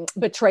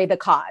betray the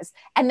cause.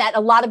 And that a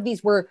lot of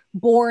these were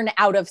born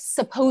out of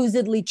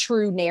supposedly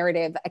true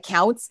narrative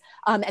accounts.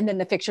 And then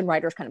the fiction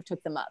writers kind of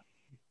took them up.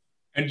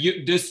 And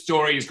this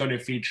story is going to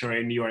feature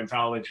in your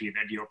anthology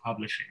that you're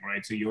publishing,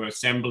 right? So you're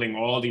assembling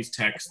all these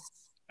texts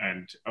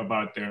and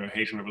about the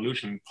Haitian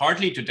Revolution,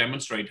 partly to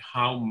demonstrate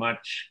how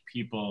much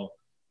people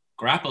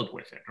grappled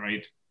with it,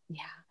 right?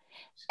 Yeah.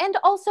 And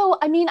also,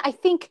 I mean, I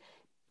think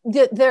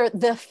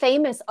the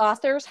famous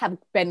authors have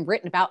been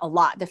written about a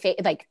lot.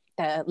 Like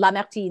the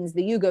Lamartines,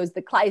 the Hugos,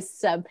 the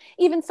Cleists,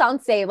 even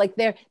Sansei, like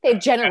they've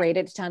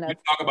generated a ton of. You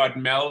talk about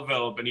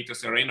Melville Benito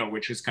Sereno,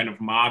 which is kind of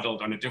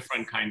modeled on a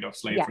different kind of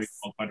slavery,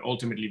 yes, but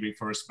ultimately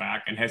refers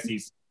back and has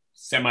these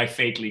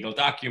semi-fake legal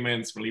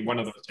documents. Really, one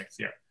of those texts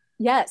here.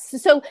 Yes.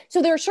 So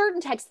there are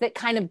certain texts that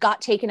kind of got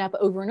taken up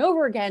over and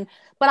over again.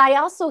 But I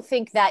also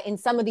think that in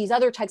some of these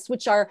other texts,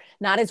 which are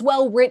not as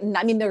well written,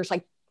 I mean, there's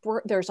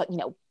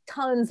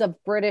tons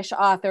of British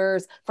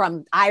authors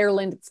from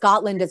Ireland,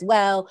 Scotland as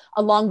well,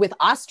 along with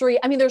Austria.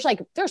 I mean,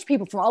 there's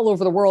people from all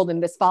over the world in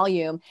this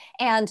volume.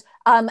 And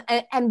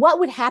what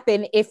would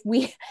happen if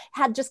we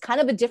had just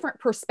kind of a different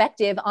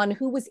perspective on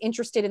who was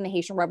interested in the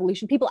Haitian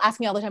Revolution? People ask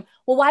me all the time,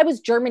 well, why was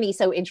Germany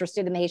so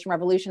interested in the Haitian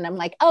Revolution? I'm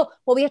like, oh,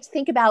 well, we have to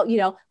think about,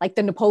 like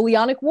the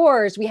Napoleonic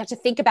Wars. We have to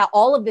think about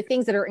all of the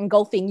things that are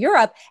engulfing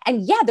Europe.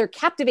 And yeah, they're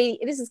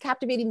captivating. This is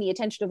captivating the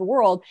attention of the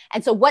world.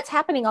 And so what's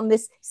happening on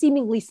this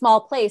seemingly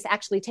small place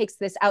actually takes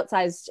this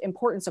outsized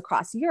importance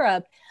across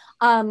Europe.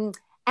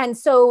 And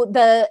so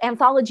the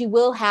anthology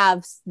will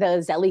have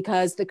the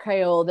Zelikas, the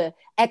Creole, the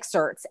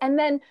excerpts. And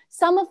then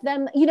some of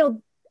them,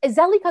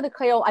 Zelika the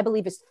Creole, I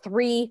believe, is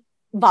 3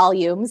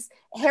 volumes.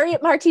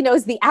 Harriet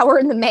Martineau's The Hour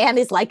and the Man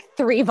is like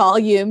 3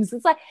 volumes.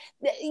 It's like,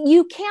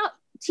 you can't,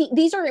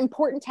 these are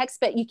important texts,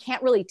 but you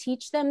can't really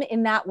teach them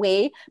in that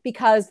way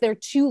because they're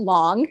too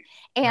long.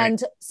 And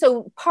right.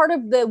 So part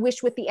of the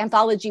wish with the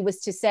anthology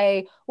was to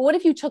say, well, what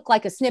if you took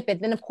like a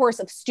snippet? Then of course,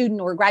 if a student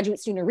or a graduate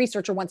student or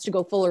researcher wants to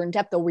go fuller in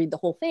depth, they'll read the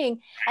whole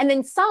thing. And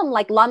then some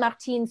like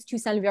Lamartine's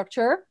Toussaint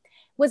Louverture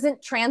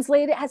wasn't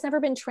translated, has never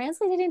been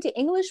translated into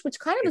English,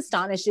 which kind of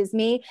astonishes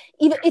me.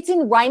 Even it's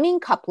in rhyming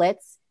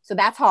couplets, so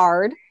that's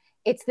hard.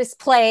 It's this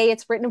play,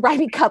 it's written in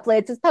rhyming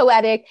couplets, it's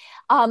poetic.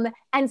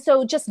 And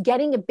so just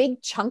getting a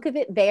big chunk of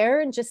it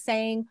there and just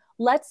saying,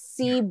 let's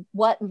see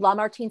what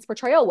Lamartine's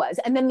portrayal was.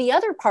 And then the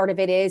other part of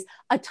it is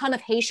a ton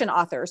of Haitian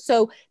authors.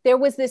 So there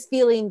was this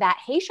feeling that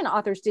Haitian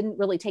authors didn't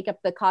really take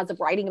up the cause of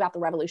writing about the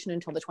revolution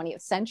until the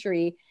 20th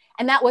century.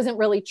 And that wasn't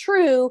really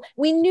true.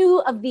 We knew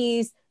of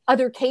these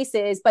other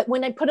cases, but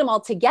when I put them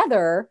all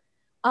together,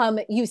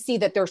 you see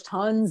that there's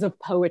tons of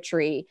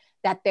poetry,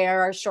 that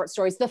there are short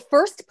stories. The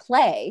first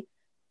play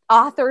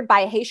authored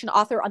by a Haitian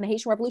author on the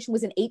Haitian Revolution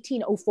was in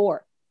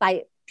 1804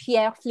 by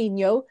Pierre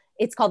Fligneaux.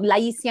 It's called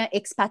L'Haïtien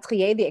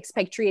expatrié, the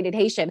expatriated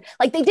Haitian.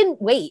 Like they didn't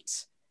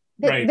wait.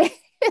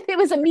 It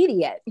was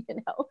immediate,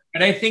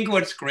 And I think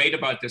what's great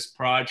about this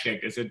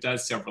project is it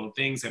does several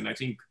things. And I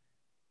think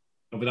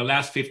over the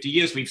last 50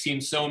 years, we've seen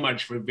so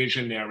much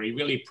revisionary,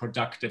 really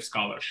productive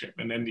scholarship.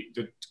 And then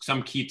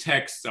some key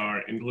texts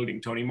are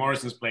including Toni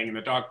Morrison's Playing in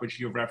the Dark,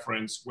 which you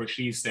referenced, where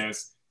she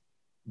says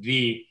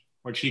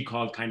what she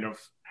called kind of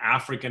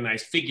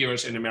Africanized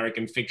figures in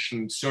American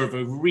fiction serve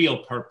a real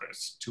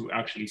purpose to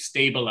actually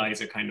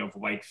stabilize a kind of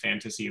white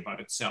fantasy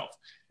about itself.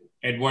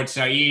 Edward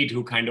Said,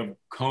 who kind of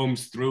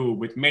combs through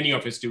with many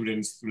of his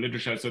students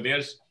literature. So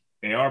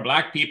there are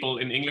Black people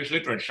in English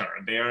literature.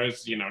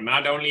 There's,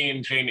 not only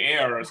in Jane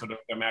Eyre or sort of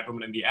The Mad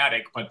Woman in the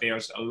Attic, but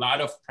there's a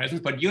lot of presence.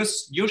 But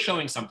you're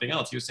showing something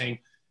else. You're saying,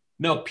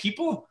 no,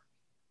 people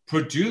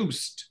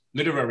produced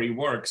literary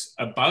works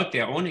about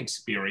their own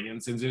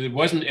experience. And it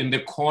wasn't in the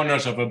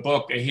corners of a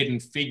book, a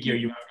hidden figure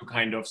you have to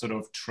kind of sort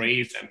of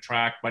trace and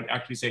track, but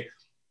actually say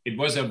it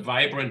was a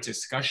vibrant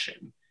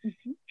discussion.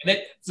 Mm-hmm.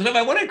 And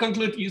I want to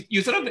conclude,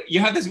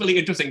 you have this really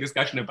interesting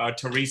discussion about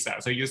Teresa.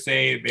 So you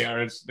say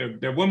there's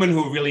the woman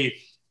who really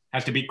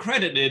has to be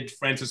credited,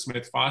 Frances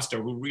Smith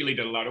Foster, who really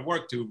did a lot of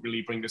work to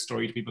really bring the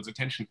story to people's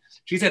attention.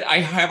 She said, I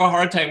have a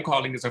hard time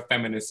calling this a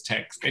feminist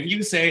text. And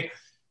you say,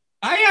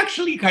 I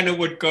actually kind of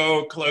would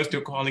go close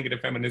to calling it a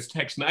feminist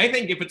text. And I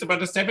think if it's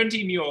about a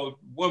 17-year-old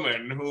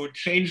woman who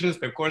changes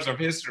the course of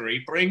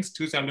history, brings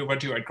Toussaint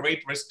Louverture at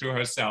great risk to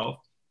herself,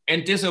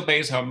 and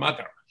disobeys her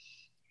mother,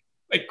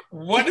 like,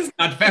 what is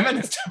not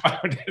feminist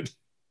about it?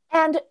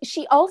 And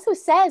she also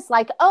says,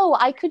 like, oh,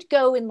 I could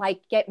go and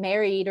like get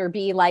married or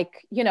be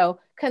like, you know,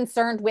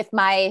 concerned with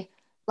my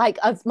like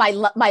of my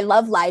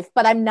love life,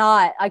 but I'm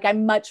not. Like,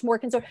 I'm much more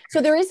concerned. So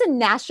there is a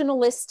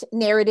nationalist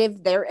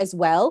narrative there as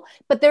well,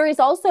 but there is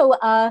also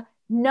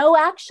no,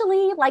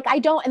 actually, like, I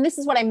don't. And this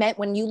is what I meant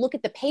when you look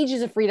at the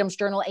pages of Freedom's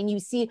Journal and you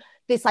see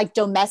this like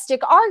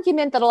domestic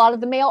argument that a lot of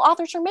the male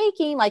authors are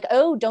making, like,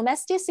 oh,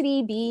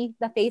 domesticity, be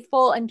the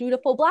faithful and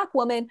dutiful Black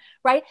woman,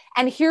 right?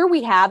 And here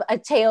we have a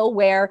tale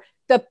where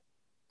the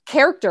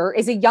character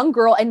is a young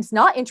girl and is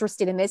not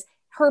interested in this.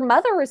 Her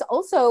mother is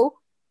also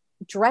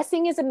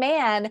dressing as a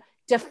man,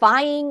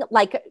 defying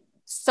like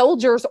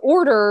soldiers'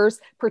 orders,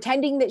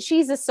 pretending that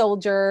she's a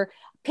soldier,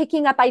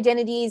 picking up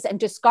identities and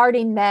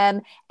discarding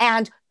them.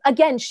 And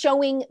again,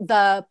 showing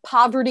the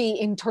poverty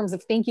in terms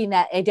of thinking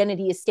that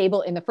identity is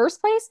stable in the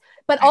first place,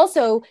 but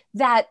also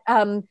that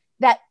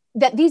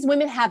that these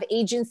women have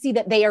agency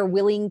that they are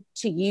willing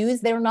to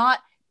use. They're not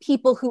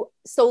people who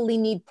solely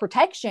need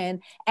protection.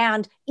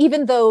 And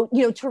even though,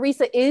 you know,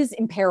 Teresa is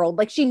imperiled,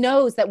 like, she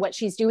knows that what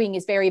she's doing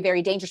is very,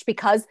 very dangerous,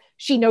 because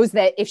she knows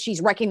that if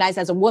she's recognized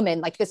as a woman,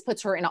 like, this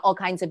puts her in all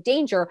kinds of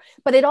danger.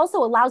 But it also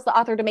allows the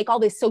author to make all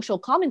this social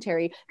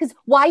commentary, because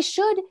why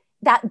should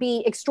that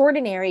be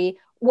extraordinary,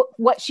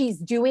 what she's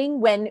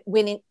doing when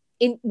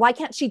why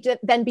can't she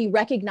then be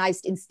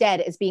recognized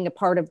instead as being a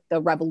part of the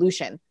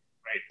revolution?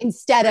 Right.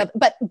 Instead of,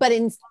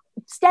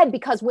 instead,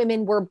 because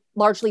women were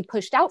largely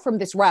pushed out from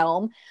this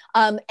realm,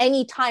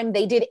 anytime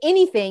they did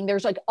anything,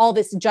 there's like all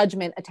this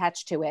judgment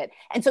attached to it.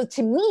 And so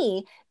to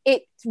me,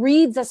 it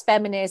reads as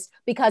feminist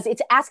because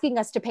it's asking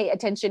us to pay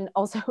attention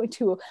also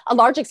to a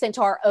large extent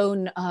to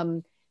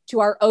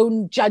our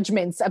own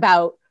judgments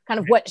about kind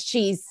of what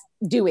she's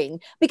doing.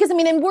 Because I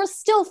mean, and we'll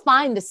still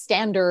find the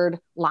standard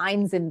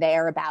lines in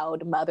there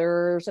about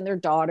mothers and their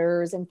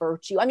daughters and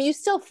virtue. I mean, you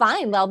still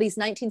find all these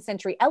 19th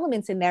century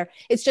elements in there.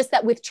 It's just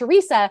that with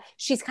Teresa,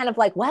 she's kind of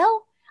like,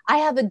 well, I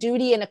have a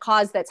duty and a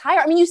cause that's higher.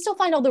 I mean, you still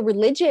find all the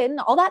religion,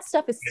 all that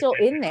stuff is still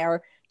in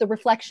there, the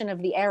reflection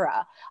of the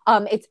era.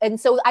 And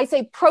so I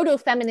say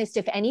proto-feminist,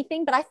 if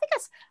anything, but I think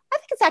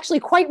it's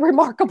actually quite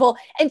remarkable.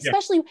 And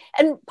especially,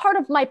 and part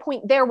of my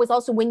point there was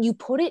also when you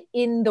put it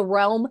in the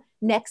realm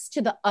next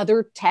to the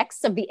other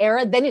texts of the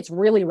era, then it's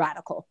really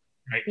radical.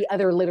 Right. The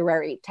other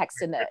literary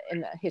texts in the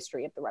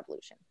history of the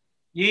revolution.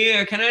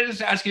 Yeah, can I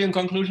just ask you in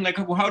conclusion, like,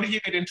 how did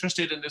you get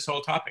interested in this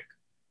whole topic?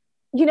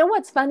 You know,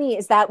 what's funny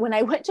is that when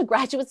I went to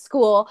graduate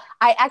school,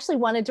 I actually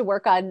wanted to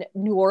work on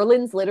New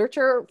Orleans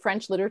literature,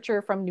 French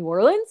literature from New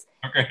Orleans.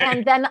 Okay.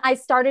 And then I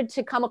started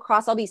to come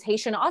across all these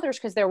Haitian authors,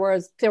 because there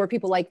were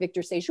people like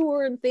Victor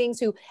Séjour and things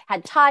who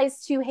had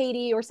ties to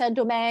Haiti or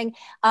Saint-Domingue.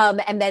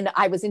 And then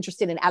I was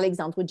interested in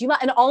Alexandre Dumas,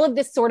 and all of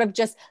this sort of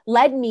just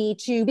led me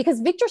to, because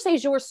Victor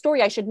Séjour's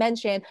story, I should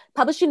mention,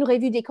 published in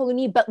Revue des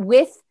Colonies, but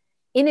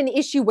in an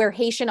issue where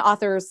Haitian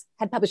authors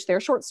had published their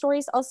short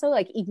stories also,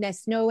 like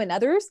Ignace Snow and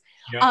others.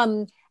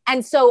 Yeah.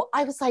 And so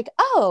I was like,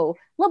 oh,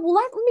 well,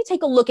 let me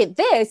take a look at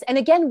this. And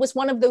again, was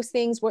one of those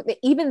things where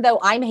even though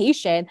I'm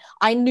Haitian,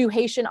 I knew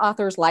Haitian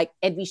authors like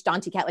Edwige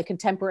Danticat, like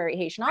contemporary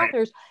Haitian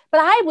authors, but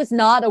I was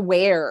not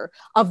aware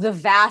of the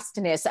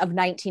vastness of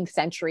 19th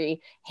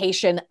century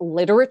Haitian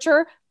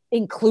literature,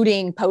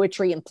 including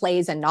poetry and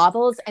plays and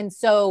novels. And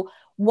so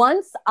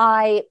once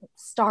I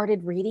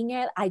started reading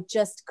it, I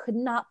just could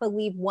not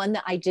believe, one,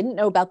 that I didn't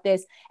know about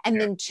this, and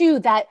then two,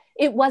 that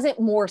it wasn't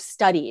more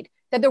studied,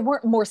 that there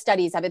weren't more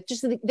studies of it.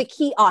 Just the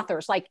key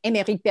authors like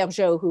Émeric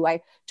Bergeau, who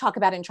I talk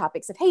about in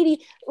Tropics of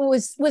Haiti,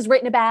 was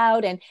written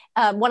about. And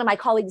one of my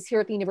colleagues here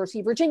at the University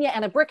of Virginia,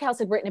 Anna Brickhouse,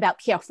 had written about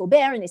Pierre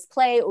Faubert in his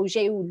play,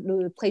 Auger ou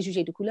le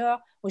préjugé de couleur,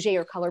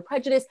 Auger or Color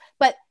Prejudice.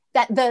 But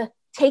that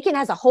taken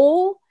as a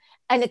whole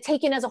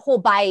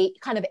by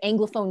kind of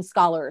Anglophone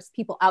scholars,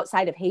 people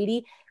outside of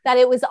Haiti, that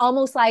it was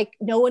almost like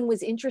no one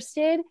was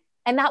interested.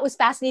 And that was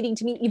fascinating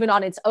to me, even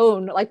on its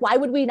own. Like, why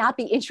would we not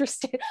be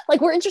interested?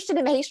 Like, we're interested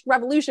in the Haitian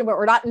Revolution, but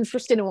we're not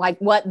interested in like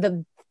what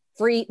the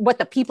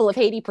people of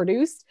Haiti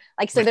produced.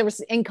 Like, so there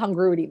was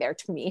incongruity there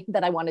to me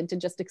that I wanted to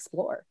just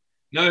explore.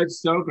 No,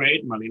 it's so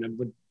great, Marlene,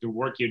 with the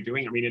work you're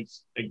doing. I mean,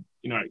 it's like,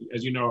 you know,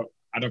 as you know,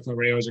 Ada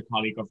Ferrero is a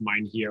colleague of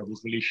mine here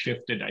who's really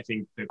shifted, I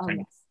think, the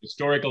kind of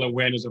historical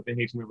awareness of the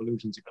Haitian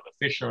Revolution. Sibylla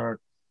Fisher,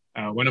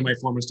 one of my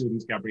former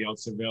students, Gabrielle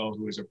Seville,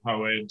 who is a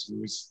poet,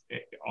 who's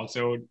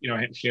also, you know,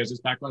 shares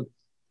his background.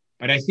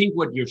 But I think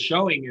what you're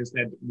showing is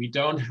that we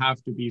don't have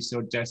to be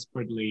so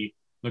desperately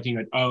looking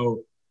at,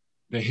 oh,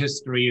 the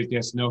history,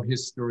 there's no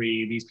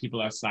history, these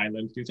people are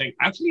silent. You're saying,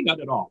 actually,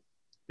 not at all.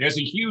 There's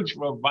a huge,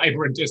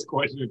 vibrant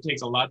discourse, and it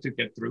takes a lot to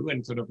get through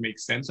and sort of make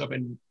sense of.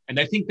 And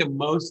I think the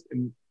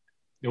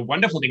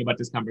wonderful thing about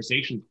this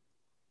conversation,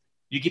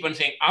 you keep on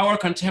saying our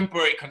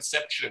contemporary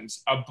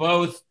conceptions are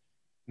both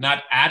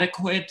not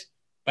adequate,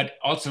 but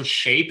also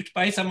shaped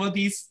by some of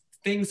these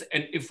things,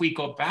 and if we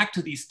go back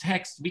to these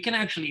texts, we can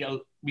actually,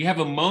 we have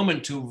a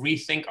moment to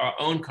rethink our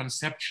own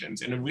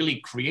conceptions in a really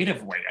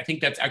creative way. I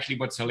think that's actually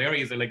what's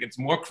hilarious. Like, it's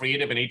more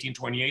creative in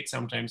 1828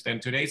 sometimes than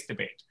today's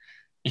debate.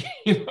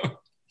 You know?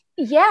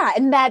 Yeah,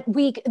 and that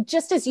we,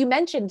 just as you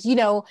mentioned, you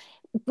know,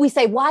 we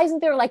say, why isn't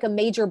there like a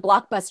major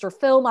blockbuster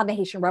film on the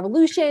Haitian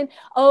Revolution?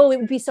 Oh, it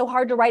would be so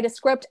hard to write a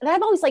script. And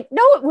I'm always like,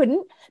 no, it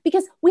wouldn't,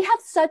 because we have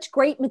such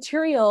great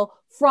material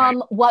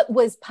from what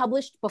was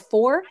published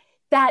before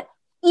that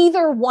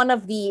either one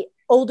of the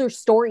older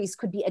stories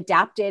could be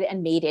adapted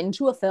and made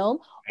into a film,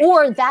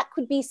 or that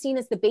could be seen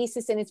as the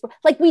basis. And it's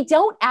like, we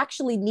don't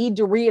actually need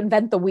to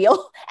reinvent the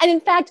wheel. And in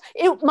fact,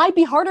 it might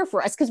be harder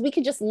for us because we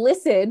could just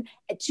listen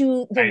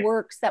to the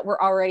works that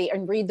were already,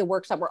 and read the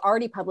works that were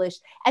already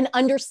published and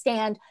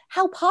understand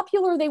how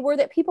popular they were,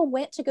 that people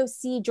went to go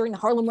see during the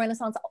Harlem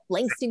Renaissance,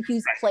 Langston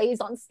Hughes plays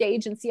on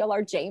stage, and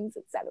CLR James,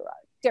 etc.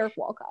 Derek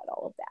Walcott,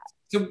 all of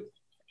that. So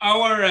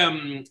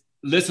our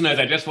listeners,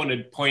 I just want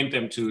to point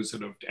them to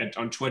sort of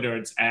on Twitter,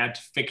 it's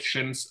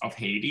 @Fictions of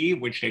Haiti,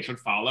 which they should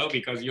follow,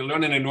 because you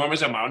learn an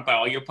enormous amount by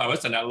all your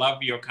posts. And I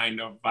love your kind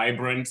of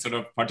vibrant sort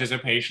of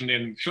participation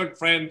in, should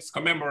friends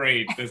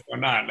commemorate this or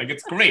not? Like,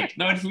 it's great.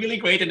 No, it's really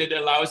great. And it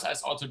allows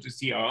us also to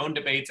see our own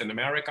debates in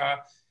America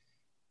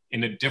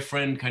in a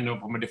different kind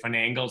of, from a different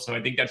angle. So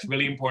I think that's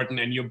really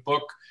important. And your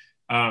book,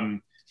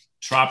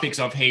 Tropics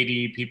of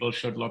Haiti, people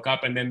should look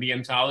up. And then the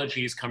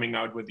anthology is coming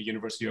out with the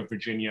University of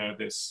Virginia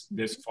this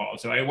fall.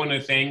 So I want to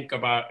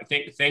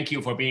thank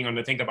you for being on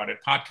the Think About It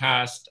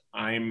podcast.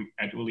 I'm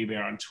at Uli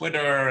Bear on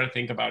Twitter.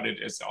 Think About It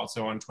is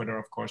also on Twitter,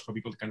 of course, for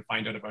people who can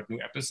find out about new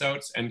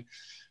episodes. And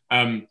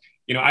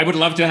you know, I would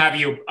love to have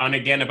you on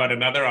again about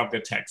another of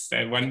the texts.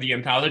 And when the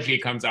anthology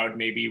comes out,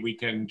 maybe we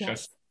can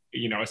just,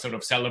 you know, sort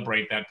of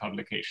celebrate that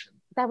publication.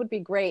 That would be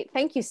great.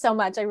 Thank you so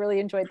much. I really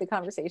enjoyed the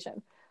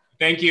conversation.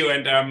 Thank you.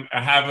 And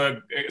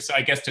so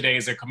I guess today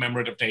is a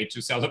commemorative day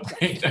to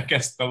celebrate, I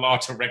guess, the law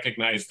to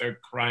recognize the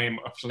crime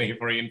of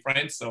slavery in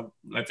France. So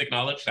let's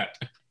acknowledge that.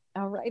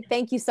 All right.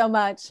 Thank you so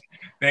much.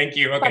 Thank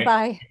you. Okay.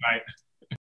 Bye-bye. Bye.